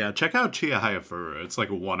 Yeah, check out Chihaya Furu. It's like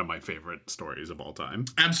one of my favorite stories of all time.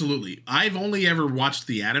 Absolutely. I've only ever watched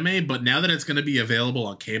the anime, but now that it's going to be available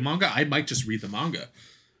on K-Manga, I might just read the manga.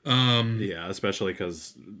 Yeah, especially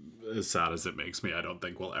because as sad as it makes me, I don't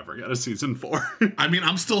think we'll ever get a season 4. I mean,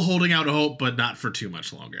 I'm still holding out hope, but not for too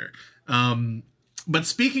much longer. But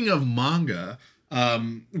speaking of manga,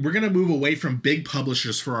 we're going to move away from big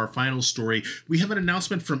publishers for our final story. We have an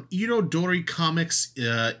announcement from Irodori Comics,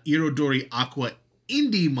 Irodori Aqua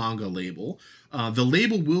indie manga label. The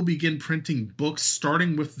label will begin printing books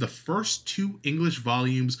starting with the first 2 English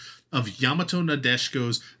volumes of Yamato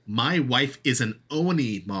Nadeshiko's My Wife is an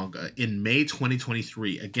Oni manga in May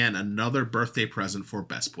 2023. Again, another birthday present for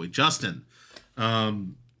Best Boy Justin.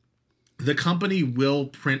 The company will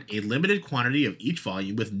print a limited quantity of each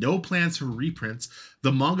volume with no plans for reprints.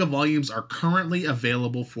 The manga volumes are currently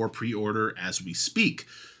available for pre-order as we speak.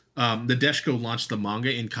 Nadeshiko launched the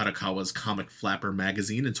manga in Kadokawa's Comic Flapper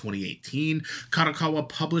magazine in 2018. Kadokawa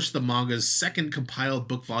published the manga's second compiled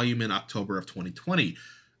book volume in October of 2020.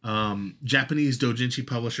 Japanese doujinshi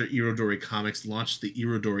publisher Irodori Comics launched the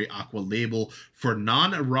Irodori Aqua label for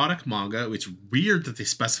non-erotic manga. It's weird that they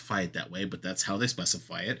specify it that way, but that's how they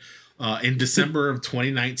specify it. In December of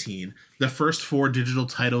 2019, the first 4 digital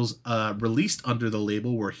titles released under the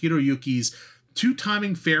label were Hiroyuki's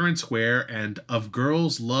Two-Timing Fair and Square and Of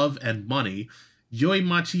Girls, Love, and Money,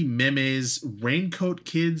 Yoimachi Meme's Raincoat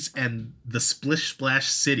Kids and The Splish Splash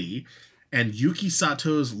City, and Yuki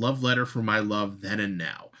Sato's Love Letter for My Love Then and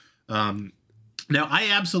Now. Now, I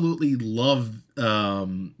absolutely love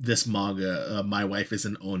this manga, My Wife is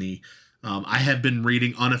an Oni. I have been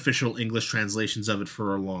reading unofficial English translations of it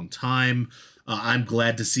for a long time. I'm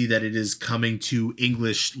glad to see that it is coming to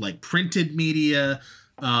English, like, printed media.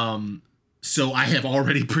 So I have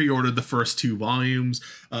already pre-ordered the first 2 volumes.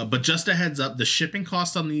 But just a heads up, the shipping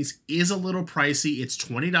cost on these is a little pricey. It's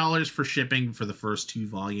 $20 for shipping for the first 2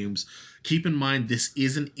 volumes. Keep in mind, this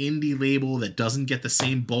is an indie label that doesn't get the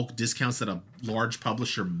same bulk discounts that a large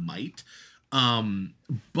publisher might.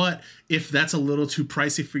 But if that's a little too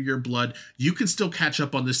pricey for your blood, you can still catch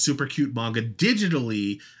up on this super cute manga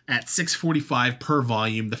digitally at $6.45 per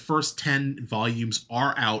volume. The first 10 volumes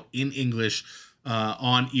are out in English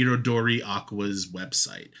on Irodori Aqua's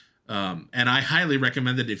website. And I highly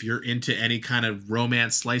recommend it if you're into any kind of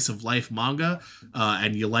romance slice of life manga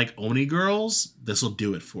and you like Oni girls, this will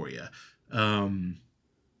do it for you.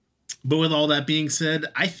 But with all that being said,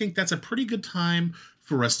 I think that's a pretty good time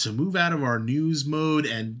for us to move out of our news mode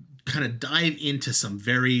and kind of dive into some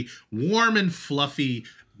very warm and fluffy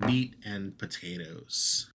meat and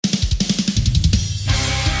potatoes.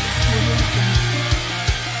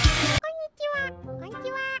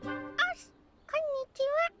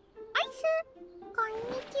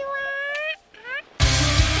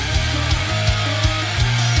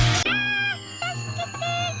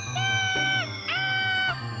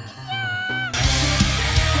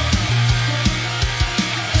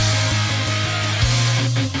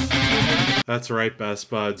 That's right, Best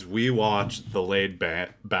Buds. We watched the Laid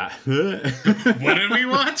Back. What did we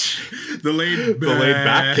watch? The Laid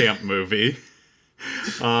Back Camp movie.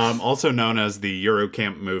 Also known as the Yuru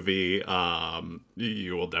Camp movie.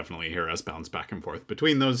 You will definitely hear us bounce back and forth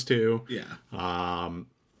between those two. Yeah.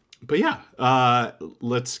 But yeah,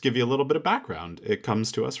 let's give you a little bit of background. It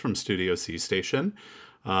comes to us from Studio C Station.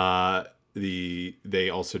 They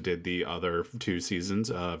also did the other 2 seasons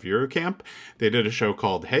of Yuru Camp. They did a show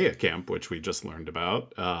called Heya Camp, which we just learned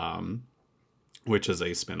about, which is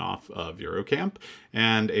a spin-off of Yuru Camp,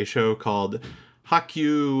 and a show called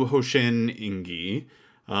Hakyu Hoshin Ingi.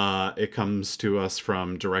 It comes to us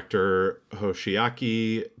from director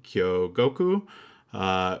Hoshiaki Kyogoku,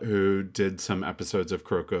 who did some episodes of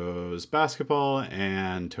Kuroko's Basketball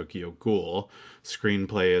and Tokyo Ghoul.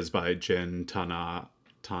 Screenplay is by Jin Tanaka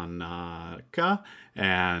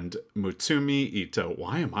and Mutsumi Ito.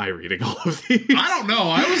 Why am I reading all of these? I don't know.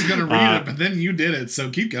 I was going to read it, but then you did it, so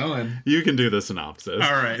keep going. You can do the synopsis.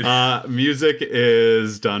 All right. Music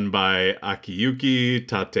is done by Akiyuki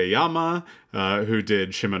Tateyama, who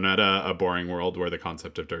did Shimoneta, A Boring World Where the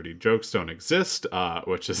Concept of Dirty Jokes Don't Exist,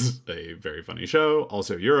 which is a very funny show.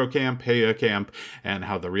 Also Yuru Camp, Heya Camp, and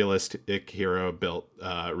How the Realistic Hero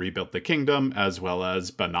Rebuilt the Kingdom, as well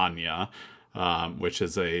as Bananya, which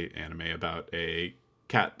is a anime about a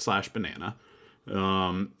cat/banana.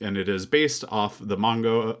 And it is based off the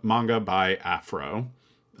manga by Afro.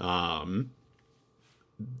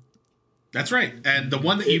 That's right. And the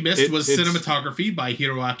one that you missed was cinematography by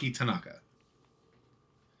Hiroaki Tanaka.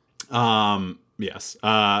 Yes.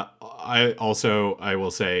 I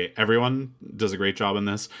will say everyone does a great job in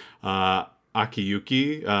this.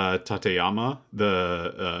 Akiyuki Tateyama,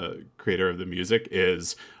 the creator of the music,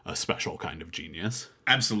 is a special kind of genius.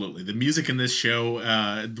 Absolutely. The music in this show,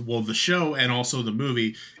 the show and also the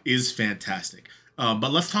movie is fantastic.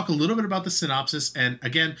 But let's talk a little bit about the synopsis. And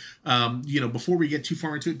again, before we get too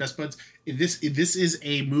far into it, Best Buds, this is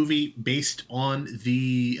a movie based on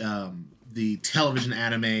the television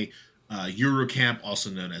anime Yuru Camp, also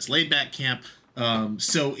known as Laid Back Camp.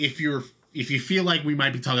 So if you feel like we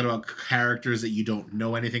might be talking about characters that you don't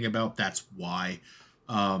know anything about, that's why.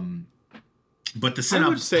 But the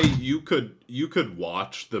synopsis, I would say you could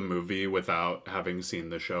watch the movie without having seen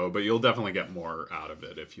the show, but you'll definitely get more out of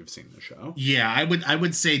it if you've seen the show. Yeah, I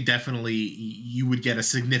would say definitely you would get a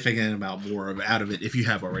significant amount more out of it if you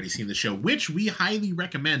have already seen the show, which we highly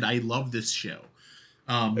recommend. I love this show.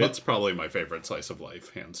 It's probably my favorite slice of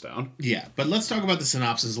life, hands down. Yeah, but let's talk about the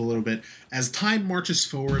synopsis a little bit. As time marches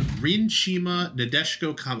forward, Rin Shima,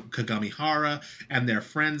 Nadeshiko Kagamihara, and their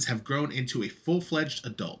friends have grown into a full-fledged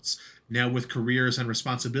adults. Now with careers and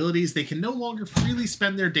responsibilities, they can no longer freely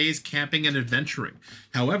spend their days camping and adventuring.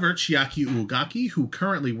 However, Chiaki Uogaki, who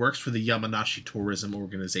currently works for the Yamanashi Tourism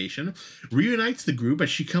Organization, reunites the group as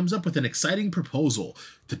she comes up with an exciting proposal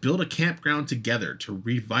to build a campground together to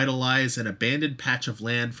revitalize an abandoned patch of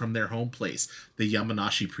land from their home place, the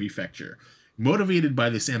Yamanashi Prefecture. Motivated by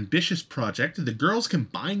this ambitious project, the girls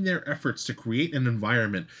combine their efforts to create an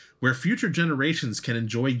environment where future generations can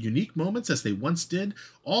enjoy unique moments as they once did,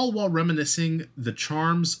 all while reminiscing the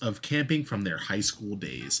charms of camping from their high school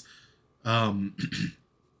days.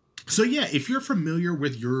 So yeah, if you're familiar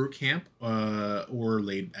with Yuru Camp, or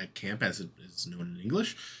Laid Back Camp as it is known in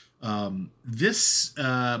English, this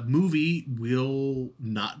movie will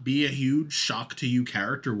not be a huge shock to you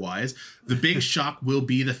character-wise. The big shock will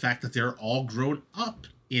be the fact that they're all grown up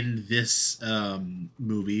in this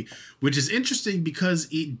movie, which is interesting because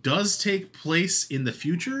it does take place in the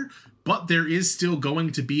future, but there is still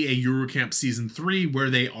going to be a Yuru Camp Season 3 where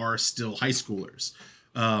they are still high schoolers.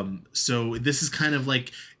 So this is kind of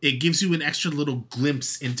like, it gives you an extra little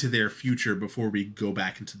glimpse into their future before we go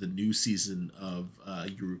back into the new season of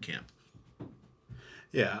Yuru Camp.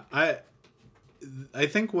 Yeah, I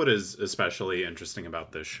think what is especially interesting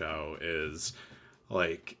about this show is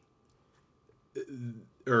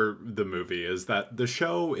the movie is that the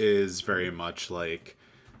show is very much like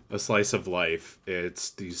a slice of life.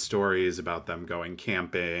 It's these stories about them going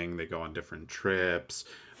camping, they go on different trips,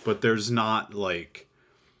 but there's not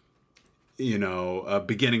a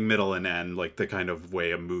beginning, middle, and end, like the kind of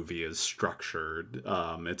way a movie is structured.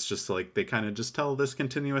 It's just like they kind of just tell this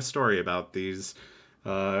continuous story about these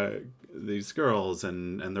girls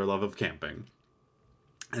and their love of camping.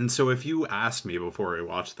 And so if you asked me before we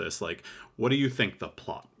watched this, what do you think the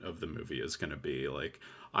plot of the movie is going to be?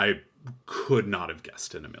 I could not have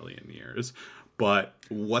guessed in a million years. But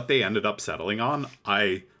what they ended up settling on,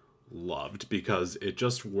 I loved, because it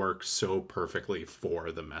just works so perfectly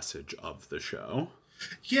for the message of the show.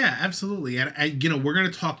 Yeah, absolutely. And we're going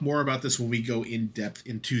to talk more about this when we go in depth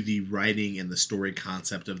into the writing and the story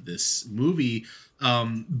concept of this movie.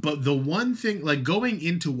 But the one thing, going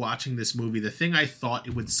into watching this movie, the thing I thought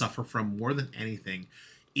it would suffer from more than anything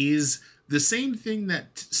is the same thing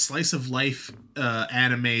that slice of life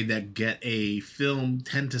anime that get a film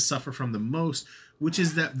tend to suffer from the most, which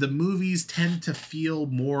is that the movies tend to feel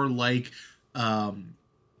more like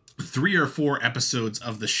 3 or 4 episodes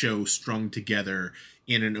of the show strung together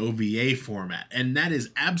in an OVA format. And that is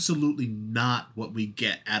absolutely not what we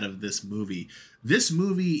get out of this movie. This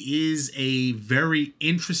movie is a very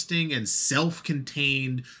interesting and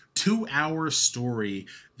self-contained 2-hour story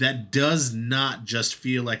that does not just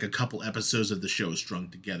feel like a couple episodes of the show strung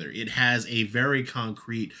together. It has a very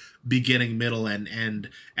concrete beginning, middle, and end,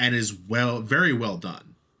 and is very well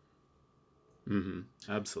done. Mm-hmm.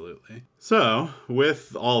 Absolutely. So,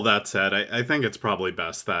 with all that said, I think it's probably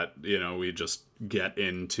best that, we just get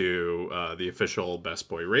into the official Best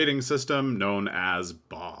Boy rating system known as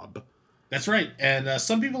BOB. That's right. And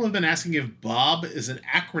some people have been asking if BOB is an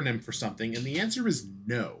acronym for something, and the answer is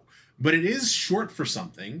no. But it is short for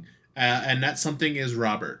something, and that something is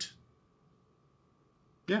Robert.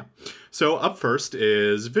 Yeah. So up first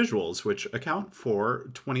is visuals, which account for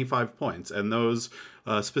 25 points, and those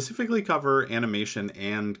specifically cover animation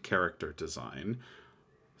and character design.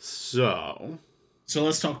 So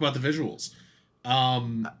let's talk about the visuals.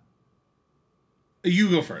 You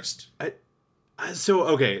go first.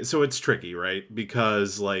 So it's tricky, right?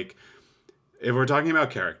 Because if we're talking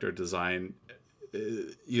about character design,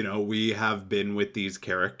 you know, we have been with these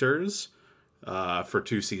characters for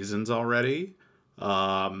 2 seasons already.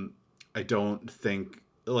 I don't think,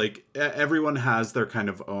 like, everyone has their kind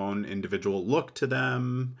of own individual look to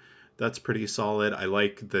them. That's pretty solid. I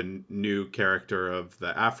like the new character of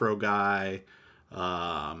the Afro guy.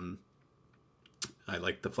 I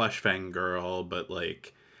like the Flesh Fang girl, but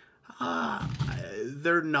like,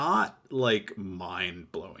 they're not like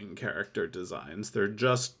mind-blowing character designs.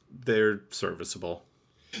 They're serviceable.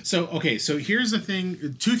 So, okay, so here's the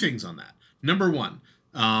thing. 2 things on that. Number 1,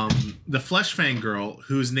 the Flesh Fang girl,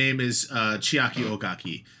 whose name is Chiaki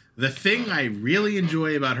Ogaki. The thing I really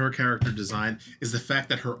enjoy about her character design is the fact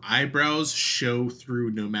that her eyebrows show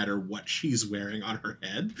through no matter what she's wearing on her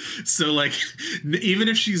head. So, like, even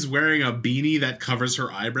if she's wearing a beanie that covers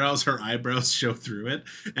her eyebrows show through it,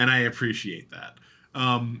 and I appreciate that.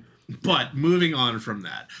 But moving on from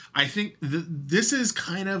that, I think this is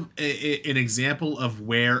kind of an example of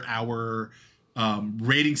where our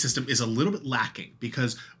rating system is a little bit lacking,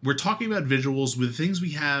 because we're talking about visuals. With the things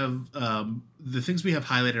we have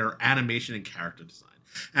highlighted are animation and character design,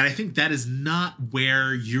 and I think that is not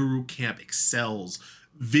where Yuru Camp excels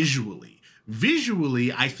visually.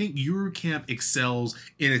 Visually, I think Yuru Camp excels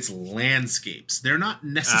in its landscapes. They're not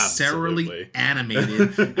necessarily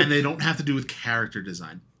animated, and they don't have to do with character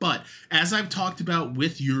design. But as I've talked about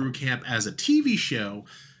with Yuru Camp as a TV show,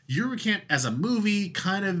 Yuru Camp as a movie,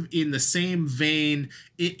 kind of in the same vein,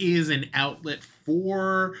 it is an outlet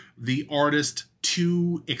for the artist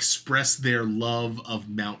to express their love of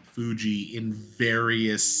Mount Fuji in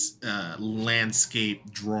various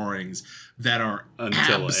landscape drawings that are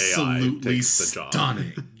absolutely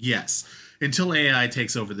stunning. Yes, until AI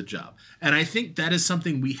takes over the job. And I think that is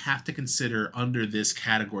something we have to consider under this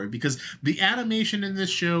category, because the animation in this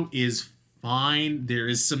show is fine. There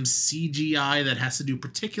is some CGI that has to do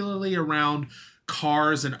particularly around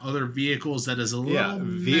cars and other vehicles that is a little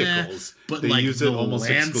vehicles, but they like use it almost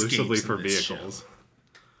exclusively for vehicles. Show.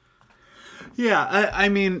 Yeah, I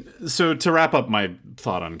mean, so to wrap up my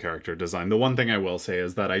thought on character design, the one thing I will say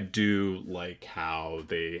is that I do like how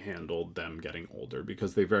they handled them getting older,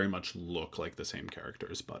 because they very much look like the same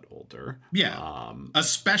characters, but older. Yeah,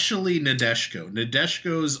 especially Nadeshiko.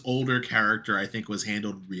 Nadeshiko's older character, I think, was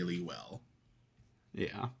handled really well.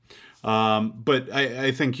 Yeah. But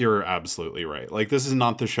I think you're absolutely right. Like, this is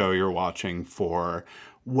not the show you're watching for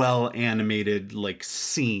well animated like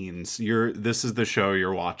scenes. This is the show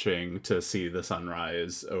you're watching to see the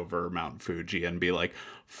sunrise over Mount Fuji and be like,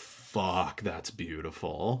 fuck, that's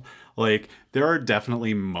beautiful. Like, there are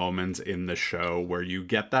definitely moments in the show where you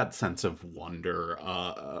get that sense of wonder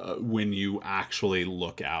when you actually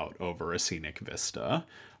look out over a scenic vista,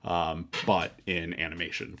 but in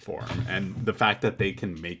animation form. And the fact that they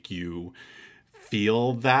can make you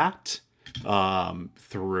feel that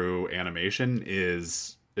through animation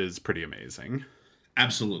is pretty amazing.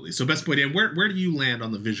 Absolutely. So, Best Boy Dan, where do you land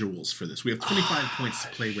on the visuals for this? We have 25 points to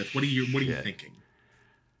play with. What are you thinking?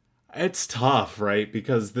 It's tough, right?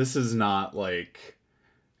 Because this is not like,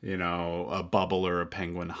 you know, a Bubble or a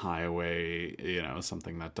Penguin Highway, you know,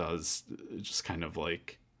 something that does just kind of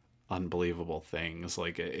like unbelievable things.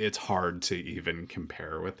 Like, it's hard to even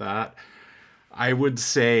compare with that. I would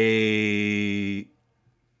say,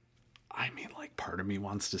 I mean, like, part of me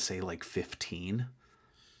wants to say like 15.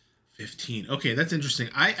 15. Okay, that's interesting.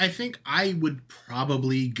 I think I would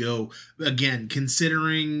probably go, again,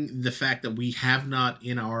 considering the fact that we have not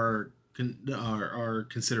in our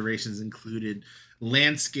considerations included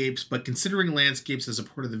landscapes, but considering landscapes as a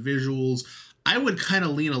part of the visuals, I would kind of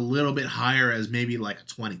lean a little bit higher as maybe like a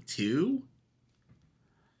 22.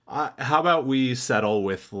 How about we settle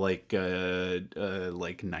with like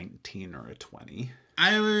 19 or a 20?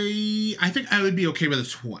 I think I would be okay with a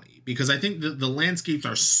 20, because I think the landscapes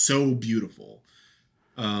are so beautiful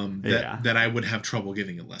that I would have trouble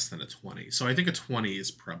giving it less than a 20. So I think a 20 is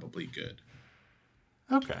probably good.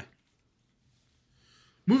 Okay.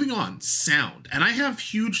 Moving on, sound. And I have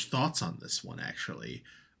huge thoughts on this one, actually.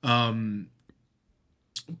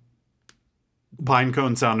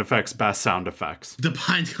 Pinecone sound effects, best sound effects. The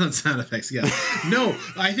Pinecone sound effects, yeah. No,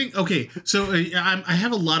 I think, okay, so I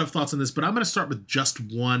have a lot of thoughts on this, but I'm going to start with just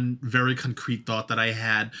one very concrete thought that I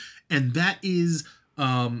had, and that is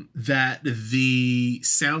that the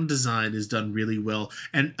sound design is done really well,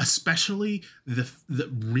 and especially the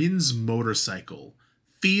Rin's motorcycle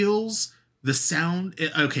feels the sound.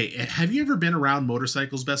 Okay, have you ever been around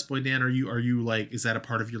motorcycles, Best Boy Dan? Are you like, is that a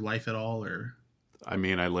part of your life at all, or? I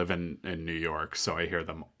mean, I live in New York, so I hear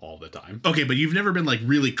them all the time. Okay, but you've never been like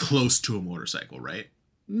really close to a motorcycle, right?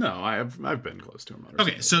 No, I've been close to a motorcycle.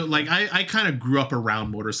 Okay, so like I kind of grew up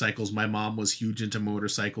around motorcycles. My mom was huge into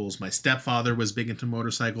motorcycles. My stepfather was big into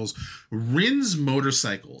motorcycles. Rin's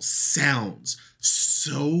motorcycle sounds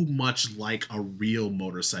so much like a real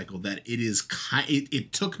motorcycle that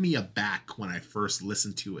it took me aback when I first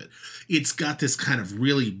listened to it. It's got this kind of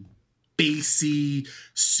really bassy,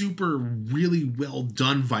 super really well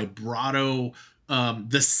done vibrato.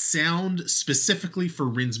 The sound specifically for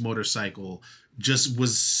Rin's motorcycle just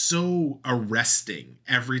was so arresting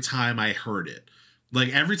every time I heard it. Like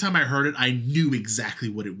every time I heard it, I knew exactly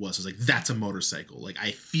what it was. I was like, that's a motorcycle. Like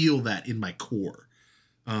I feel that in my core.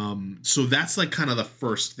 So that's like kind of the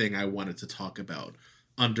first thing I wanted to talk about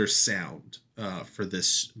under sound for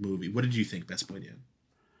this movie. What did you think, Best Boy Dan?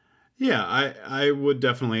 Yeah, I would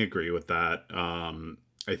definitely agree with that.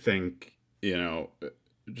 I think,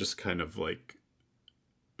 just kind of like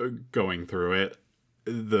going through it,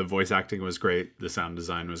 the voice acting was great, the sound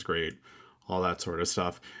design was great, all that sort of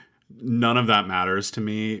stuff. None of that matters to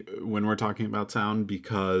me when we're talking about sound,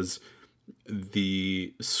 because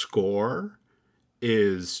the score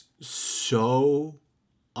is so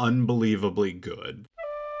unbelievably good.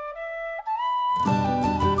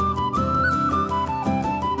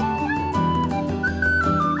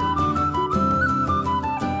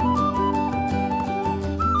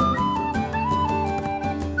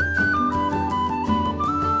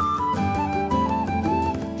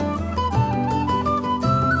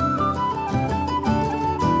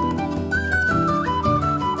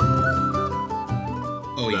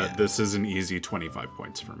 This is an easy 25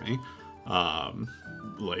 points for me.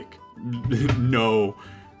 Like no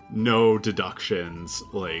deductions.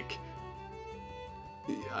 Like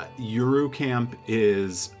Yuru Camp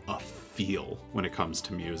is a feel when it comes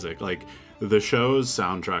to music. Like the show's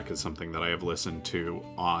soundtrack is something that I have listened to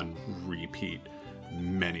on repeat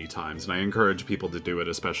many times, and I encourage people to do it,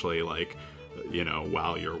 especially like,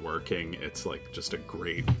 while you're working. It's like just a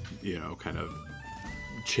great, kind of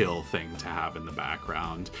chill thing to have in the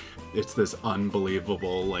background. It's this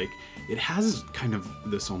unbelievable, like, it has kind of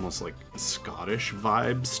this almost like Scottish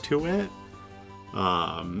vibes to it.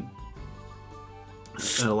 And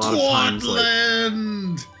a lot of times,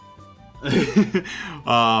 like,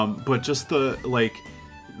 but just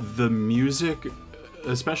the music,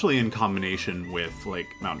 especially in combination with like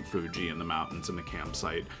Mount Fuji and the mountains and the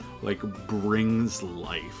campsite, like brings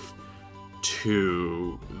life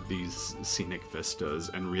to these scenic vistas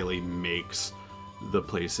and really makes the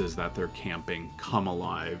places that they're camping come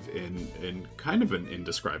alive in kind of an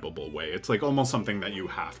indescribable way. It's like almost something that you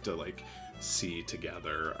have to like see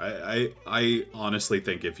together. I honestly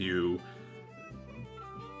think if you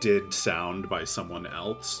did sound by someone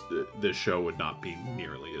else, this show would not be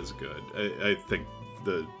nearly as good. I think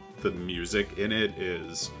the music in it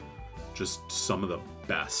is just some of the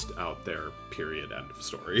best out there, period, end of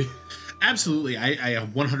story. Absolutely. I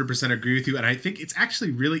 100% agree with you. And I think it's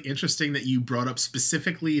actually really interesting that you brought up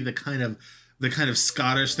specifically the kind of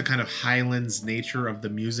Scottish, the kind of Highlands nature of the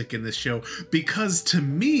music in this show, because to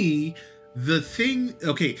me, the thing,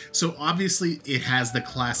 okay, so obviously it has the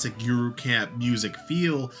classic Yuru Camp music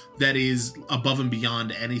feel that is above and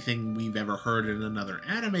beyond anything we've ever heard in another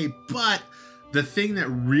anime, but the thing that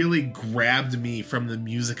really grabbed me from the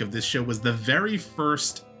music of this show was the very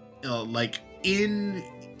first, like,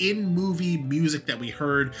 in-movie music that we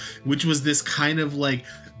heard, which was this kind of, like,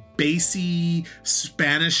 bassy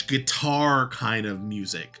Spanish guitar kind of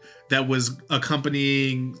music that was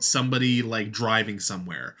accompanying somebody, like, driving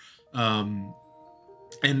somewhere.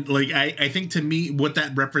 And, like, I think to me, what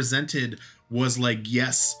that represented was like,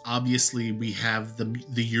 yes, obviously we have the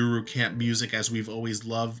Yuru Camp music as we've always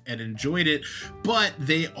loved and enjoyed it, but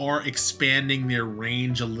they are expanding their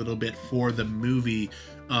range a little bit for the movie,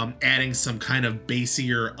 adding some kind of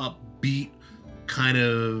bassier, upbeat kind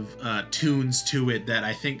of tunes to it that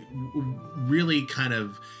I think really kind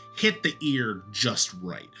of hit the ear just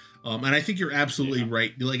right. And I think you're absolutely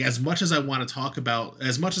right. Like, as much as I want to talk about,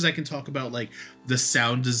 as much as I can talk about, like, the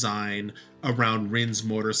sound design around Rin's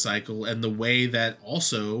motorcycle and the way that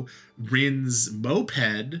also Rin's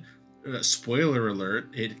moped, spoiler alert,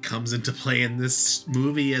 it comes into play in this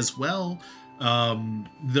movie as well.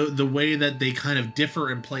 The way that they kind of differ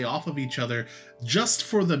and play off of each other, just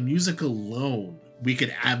for the music alone, we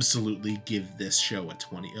could absolutely give this show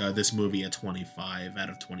this movie a 25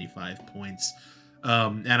 out of 25 points.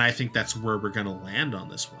 And I think that's where we're going to land on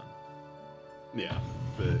this one. Yeah,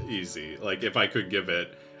 easy. Like, if I could give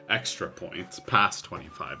it extra points past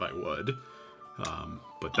 25, I would.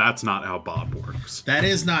 But that's not how Bob works. That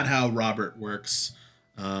is not how Robert works.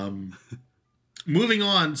 Moving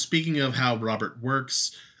on, speaking of how Robert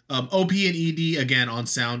works, OP and ED, again, on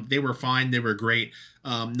sound, they were fine. They were great.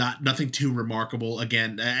 Nothing too remarkable.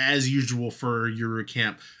 Again, as usual for Yuru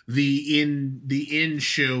Camp, the in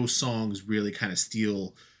show songs really kind of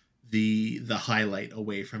steal the highlight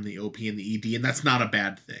away from the OP and the ED, and that's not a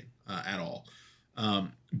bad thing at all.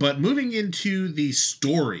 But moving into the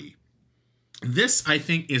story, this I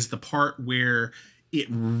think is the part where it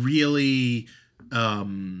really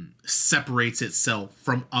separates itself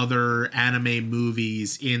from other anime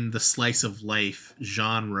movies in the slice of life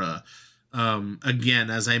genre. Again,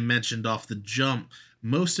 as I mentioned off the jump,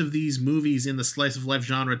 most of these movies in the slice of life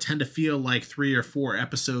genre tend to feel like 3 or 4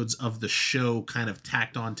 episodes of the show kind of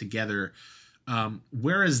tacked on together.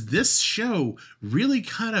 Whereas this show really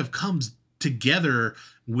kind of comes together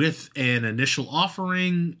with an initial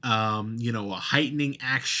offering, a heightening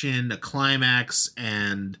action, a climax,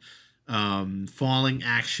 and falling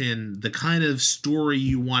action, the kind of story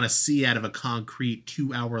you want to see out of a concrete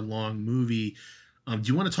 2-hour-long movie. Do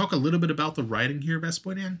you want to talk a little bit about the writing here, Best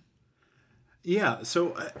Boy Dan? Yeah,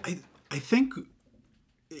 so I think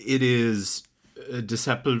it is a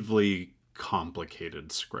deceptively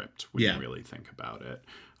complicated script when you really think about it.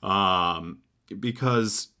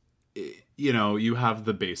 Because, you have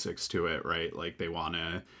the basics to it, right? Like they want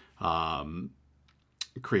to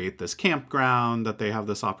create this campground that they have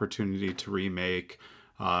this opportunity to remake.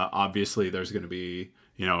 Obviously, there's going to be,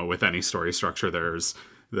 with any story structure, there's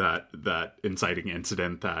that inciting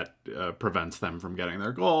incident that prevents them from getting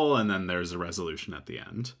their goal, and then there's a resolution at the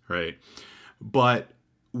end, right? But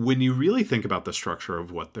when you really think about the structure of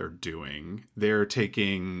what they're doing, they're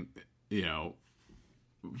taking, 4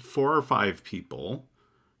 or 5 people,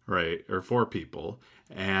 right? Or 4 people,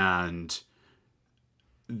 and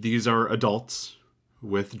these are adults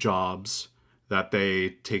with jobs that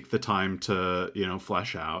they take the time to,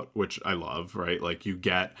 flesh out, which I love, right? Like you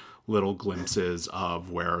get little glimpses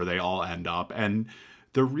of where they all end up, and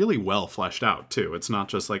they're really well fleshed out too. It's not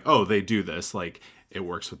just like, oh, they do this. Like it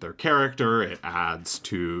works with their character. It adds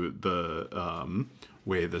to the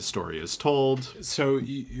way the story is told. So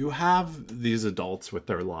you have these adults with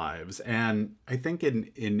their lives, and I think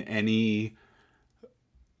in any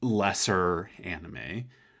lesser anime,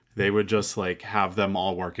 they would just like have them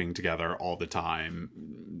all working together all the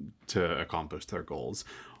time to accomplish their goals.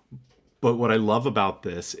 But what I love about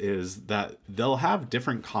this is that they'll have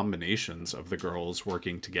different combinations of the girls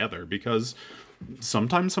working together, because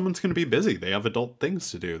sometimes someone's going to be busy. They have adult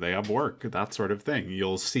things to do. They have work, that sort of thing.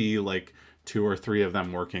 You'll see like 2 or 3 of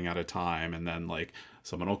them working at a time, and then like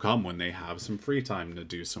someone will come when they have some free time to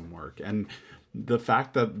do some work. And the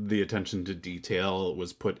fact that the attention to detail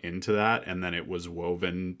was put into that, and then it was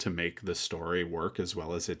woven to make the story work as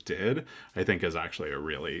well as it did, I think is actually a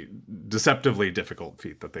really deceptively difficult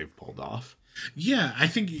feat that they've pulled off. Yeah, I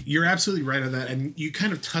think you're absolutely right on that. And you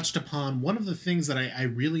kind of touched upon one of the things that I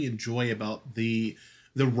really enjoy about the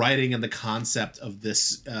writing and the concept of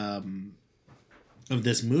this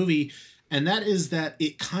movie. And that is that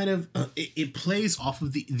it kind of it plays off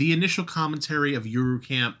of the initial commentary of Yuru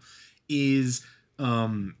Camp is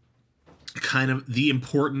kind of the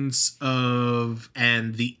importance of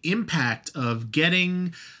and the impact of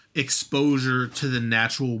getting exposure to the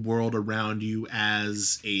natural world around you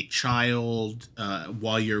as a child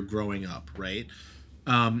while you're growing up, right?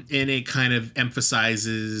 And it kind of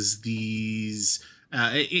emphasizes these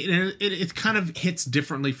it kind of hits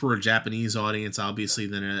differently for a Japanese audience, obviously,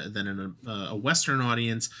 than in a Western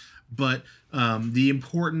audience. But the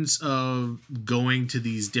importance of going to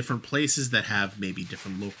these different places that have maybe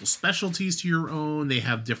different local specialties to your own. They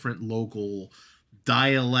have different local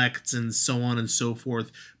dialects and so on and so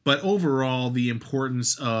forth. But overall, the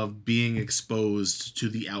importance of being exposed to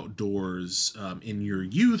the outdoors in your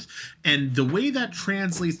youth, and the way that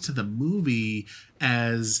translates to the movie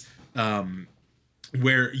as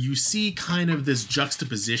where you see kind of this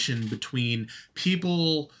juxtaposition between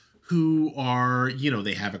people who are,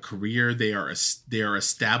 they have a career, they are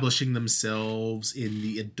establishing themselves in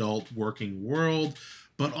the adult working world,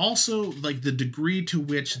 but also like the degree to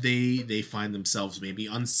which they find themselves maybe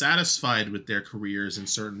unsatisfied with their careers in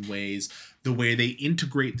certain ways, the way they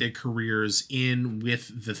integrate their careers in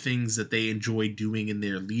with the things that they enjoy doing in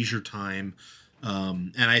their leisure time.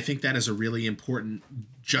 And I think that is a really important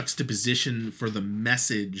juxtaposition for the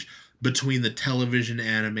message between the television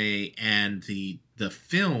anime and the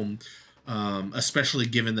film, especially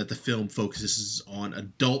given that the film focuses on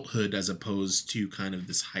adulthood as opposed to kind of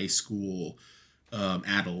this high school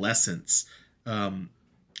adolescence. And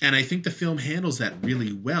I think the film handles that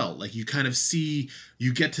really well. Like you get to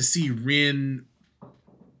see Rin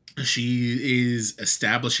She is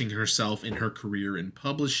establishing herself in her career in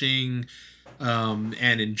publishing,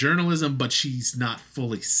 and in journalism, but she's not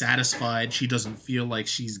fully satisfied. She doesn't feel like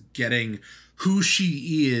she's getting who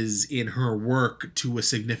she is in her work to a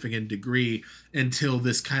significant degree until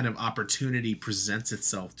this kind of opportunity presents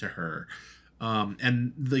itself to her.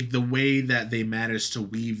 And the way that they manage to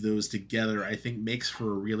weave those together, I think, makes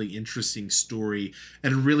for a really interesting story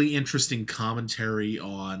and a really interesting commentary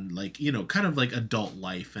on, like, you know, kind of like adult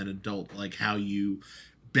life and adult, like, how you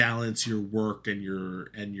balance your work and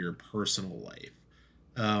your personal life.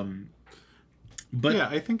 But yeah,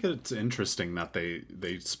 I think it's interesting that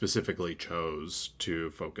they specifically chose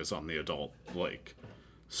to focus on the adult, like,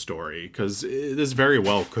 story, because this very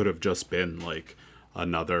well could have just been like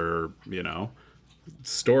another, you know,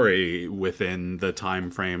 story within the time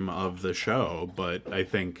frame of the show. But I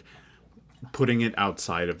think putting it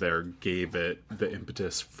outside of there gave it the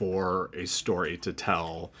impetus for a story to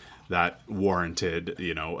tell that warranted,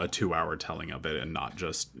 you know, a 2-hour telling of it, and not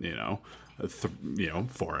just, you know, a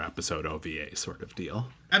 4-episode OVA sort of deal.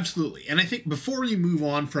 Absolutely. And I think before we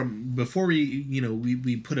you know,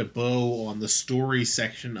 we put a bow on the story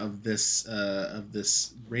section of this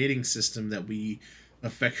rating system that we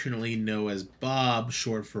affectionately know as Bob,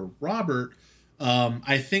 short for Robert,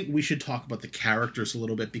 I think we should talk about the characters a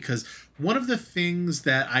little bit, because one of the things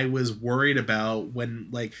that I was worried about when,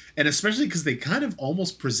 like, and especially because they kind of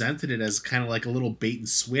almost presented it as kind of like a little bait and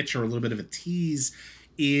switch or a little bit of a tease,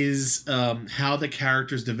 is how the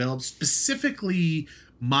characters developed, specifically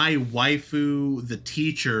my waifu, the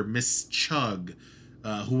teacher, Miss Chug,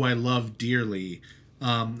 who I love dearly.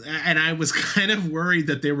 And I was kind of worried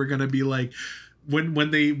that they were going to be like, when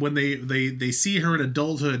they see her in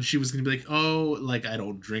adulthood, she was gonna be like, oh, like, I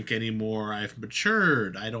don't drink anymore, I've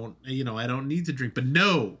matured, I don't need to drink. But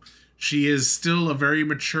no, she is still a very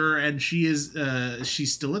mature, and she's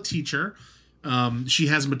still a teacher. She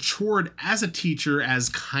has matured as a teacher, as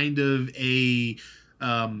kind of a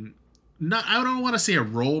not, I don't want to say a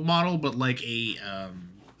role model, but like a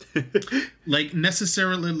like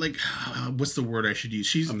necessarily, like, what's the word I should use?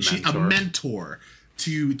 She's a mentor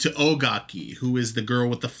to Ogaki, who is the girl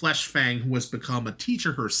with the flesh fang, who has become a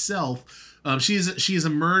teacher herself. She has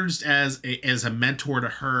emerged as a mentor to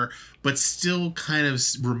her, but still kind of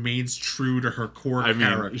remains true to her core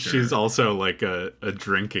character. She's also like a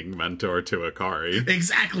drinking mentor to Akari.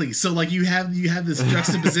 Exactly. So, like, you have this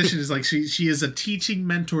juxtaposition. Is like she is a teaching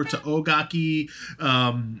mentor to Ogaki,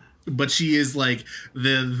 but she is like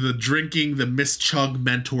the drinking, the Miss Chug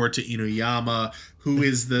mentor to Inuyama, who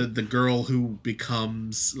is the girl who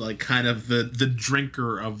becomes like kind of the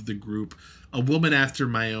drinker of the group, a woman after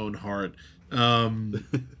my own heart.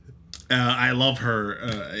 I love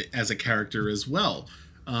her as a character as well.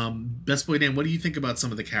 Best Boy Dan, what do you think about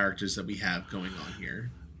some of the characters that we have going on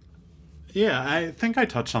here? Yeah, I think I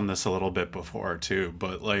touched on this a little bit before too,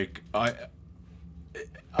 but like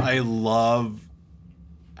I love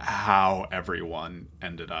how everyone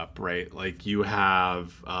ended up, right? Like, you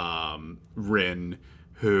have Rin,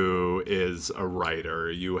 who is a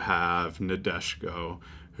writer. You have Nadeshiko,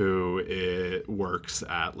 who works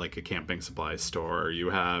at like a camping supply store. You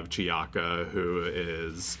have Chiyaka, who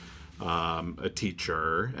is a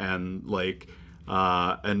teacher, and like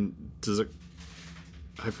and does it,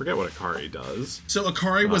 I forget what Akari does. So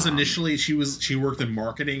Akari was initially she worked in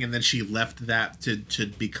marketing, and then she left that to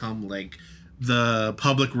become like the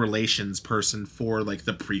public relations person for like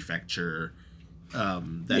the prefecture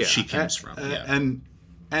that she comes from.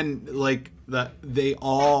 And like that, they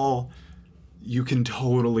all, you can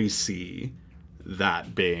totally see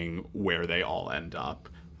that being where they all end up.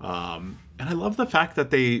 And I love the fact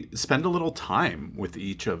that they spend a little time with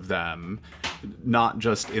each of them, not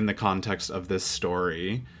just in the context of this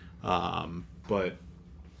story, but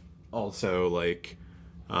also like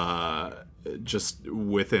just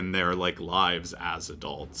within their like lives as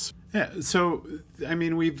adults. Yeah, so I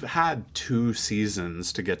mean, we've had 2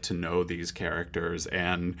 seasons to get to know these characters,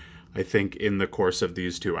 and I think in the course of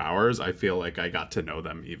these 2 hours, I feel like I got to know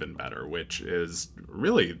them even better, which is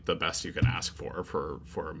really the best you can ask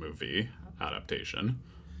for a movie adaptation.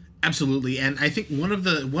 Absolutely. And I think one of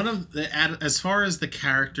the as far as the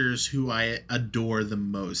characters who I adore the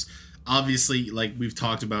most, obviously, like we've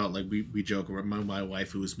talked about, like we joke about my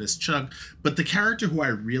wife, who is Miss Chug, but the character who I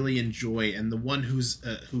really enjoy, and the one whose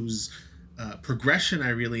progression I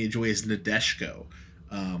really enjoy, is Nadeshiko,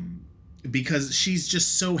 because she's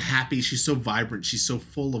just so happy, she's so vibrant, she's so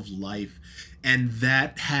full of life, and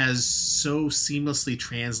that has so seamlessly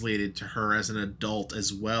translated to her as an adult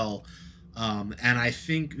as well. And I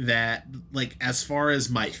think that, like, as far as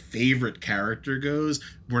my favorite character goes,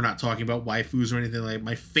 we're not talking about waifus or anything like.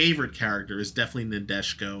 My favorite character is definitely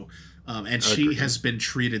Nadeshiko, and she has been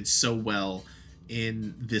treated so well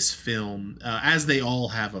in this film, as they all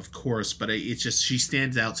have, of course. But it's just, she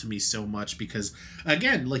stands out to me so much because,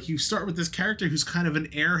 again, like, you start with this character who's kind of an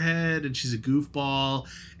airhead and she's a goofball,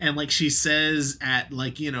 and like she says at,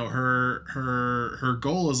 like, you know, her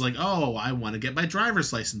goal is like, oh, I want to get my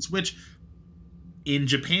driver's license, which in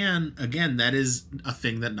Japan, again, that is a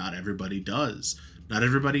thing that not everybody does. Not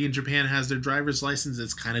everybody in Japan has their driver's license.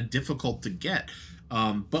 It's kind of difficult to get.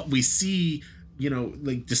 But we see, you know,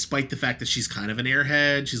 like, despite the fact that she's kind of an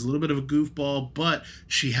airhead, she's a little bit of a goofball, but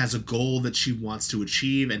she has a goal that she wants to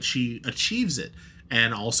achieve, and she achieves it.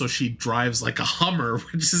 And also she drives like a Hummer,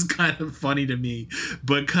 which is kind of funny to me,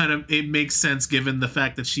 but kind of, it makes sense given the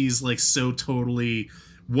fact that she's like so totally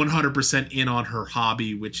 100% in on her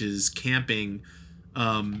hobby, which is camping.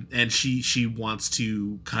 And she wants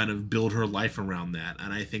to kind of build her life around that.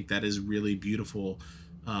 And I think that is really beautiful,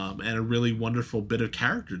 and a really wonderful bit of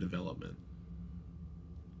character development.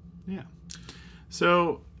 Yeah.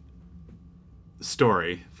 So,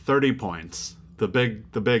 story, 30 points. The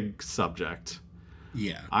big subject.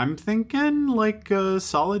 Yeah. I'm thinking like a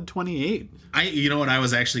solid 28. You know what, I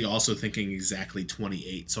was actually also thinking exactly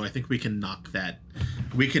 28. So I think we can notch that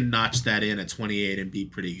in at 28 and be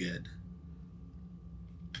pretty good.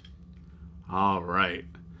 All right.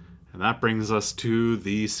 And that brings us to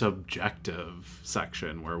the subjective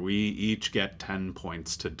section where we each get 10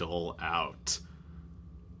 points to dole out.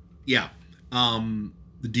 Yeah.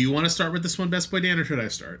 Do you want to start with this one, Best Boy Dan, or should I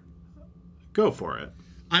start? Go for it.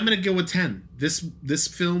 I'm going to go with 10. This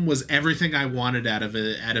film was everything I wanted out of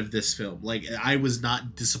this film. Like, I was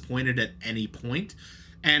not disappointed at any point.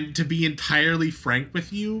 And to be entirely frank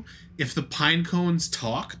with you, if the pine cones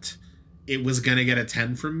talked, it was going to get a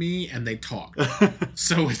 10 from me, and they talked.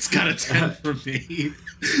 So it's got a 10 from me.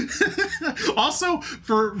 Also,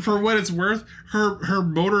 for what it's worth, her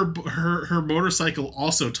motorcycle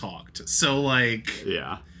also talked. So, like,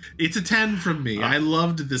 yeah, it's a 10 from me. I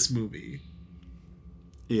loved this movie.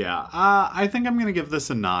 Yeah, I think I'm going to give this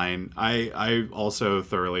a 9. I also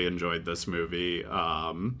thoroughly enjoyed this movie.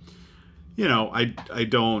 You know, I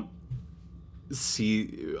don't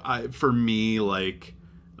see... for me, like,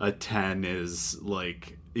 a 10 is,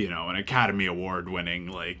 like, you know, an Academy Award winning,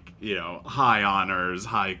 like, you know, high honors,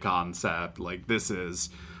 high concept. Like, this is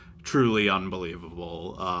truly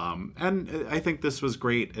unbelievable. And I think this was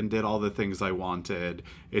great and did all the things I wanted.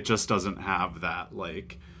 It just doesn't have that,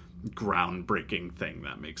 like, groundbreaking thing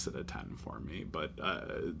that makes it a 10 for me. But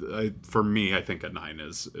for me, I think a 9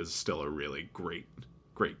 is still a really great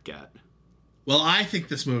get. Well, I think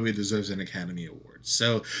this movie deserves an Academy Award.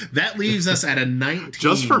 So that leaves us at a 19.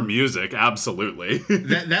 Just for music, absolutely.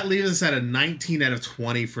 that leaves us at a 19 out of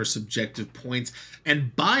 20 for subjective points.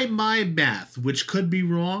 And by my math, which could be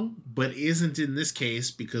wrong, but isn't in this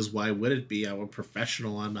case, because why would it be? I'm a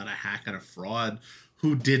professional. I'm not a hack and a fraud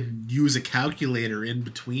who didn't use a calculator in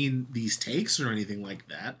between these takes or anything like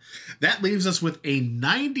that. That leaves us with a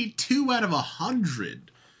 92 out of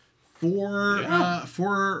 100 for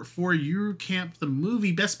Yuru Camp the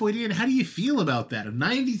movie. Best Boy Dan, how do you feel about that? A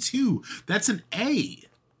 92. That's an A.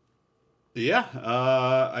 Yeah,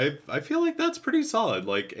 I feel like that's pretty solid.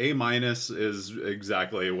 Like, A- is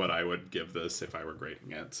exactly what I would give this if I were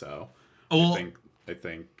grading it. So I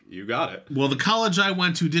think you got it. Well, the college I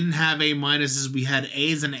went to didn't have A-. We had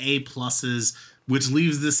A's and A+, which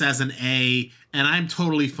leaves this as an A, and I'm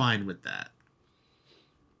totally fine with that.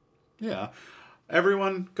 Yeah.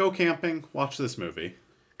 Everyone, go camping, watch this movie.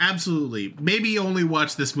 Absolutely. Maybe only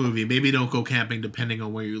watch this movie. Maybe don't go camping depending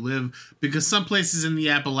on where you live, because some places in the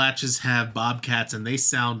Appalachians have bobcats and they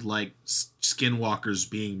sound like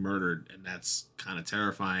skinwalkers being murdered, and that's kind of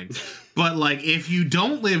terrifying. But, like, if you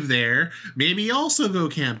don't live there, maybe also go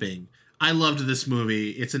camping. I loved this movie.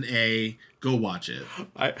 It's an A. Go watch it.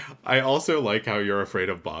 I also like how you're afraid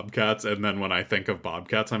of bobcats, and then when I think of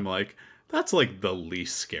bobcats, I'm like, that's like the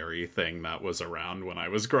least scary thing that was around when I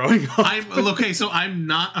was growing up. So I'm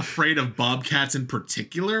not afraid of bobcats in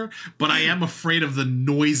particular, but I am afraid of the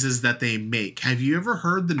noises that they make. Have you ever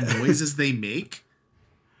heard the noises they make?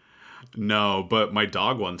 No, but my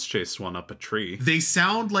dog once chased one up a tree. They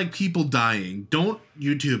sound like people dying. Don't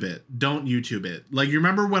YouTube it. Don't YouTube it. Like, you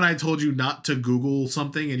remember when I told you not to Google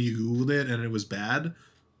something and you Googled it and it was bad?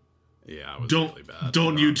 Yeah, it was really bad.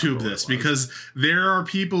 Don't YouTube this, because there are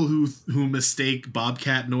people who mistake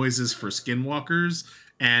bobcat noises for skinwalkers,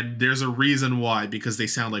 and there's a reason why, because they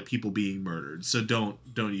sound like people being murdered. So don't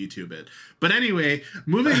YouTube it. But anyway,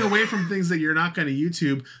 moving away from things that you're not going to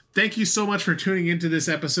YouTube, thank you so much for tuning into this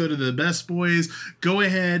episode of The Best Boys. Go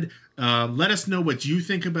ahead, let us know what you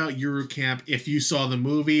think about Yuru Camp, if you saw the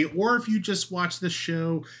movie or if you just watched the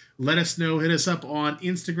show. Let us know. Hit us up on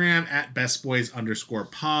Instagram at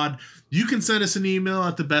bestboys_pod. You can send us an email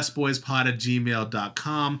at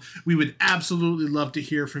thebestboyspod@gmail.com. We would absolutely love to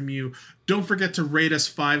hear from you. Don't forget to rate us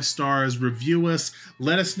 5 stars, review us,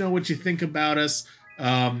 let us know what you think about us.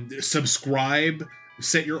 Subscribe,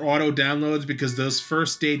 set your auto downloads, because those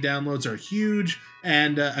first day downloads are huge.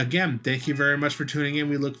 And again, thank you very much for tuning in.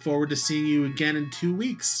 We look forward to seeing you again in 2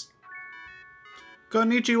 weeks.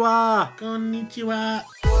 Konnichiwa! Konnichiwa!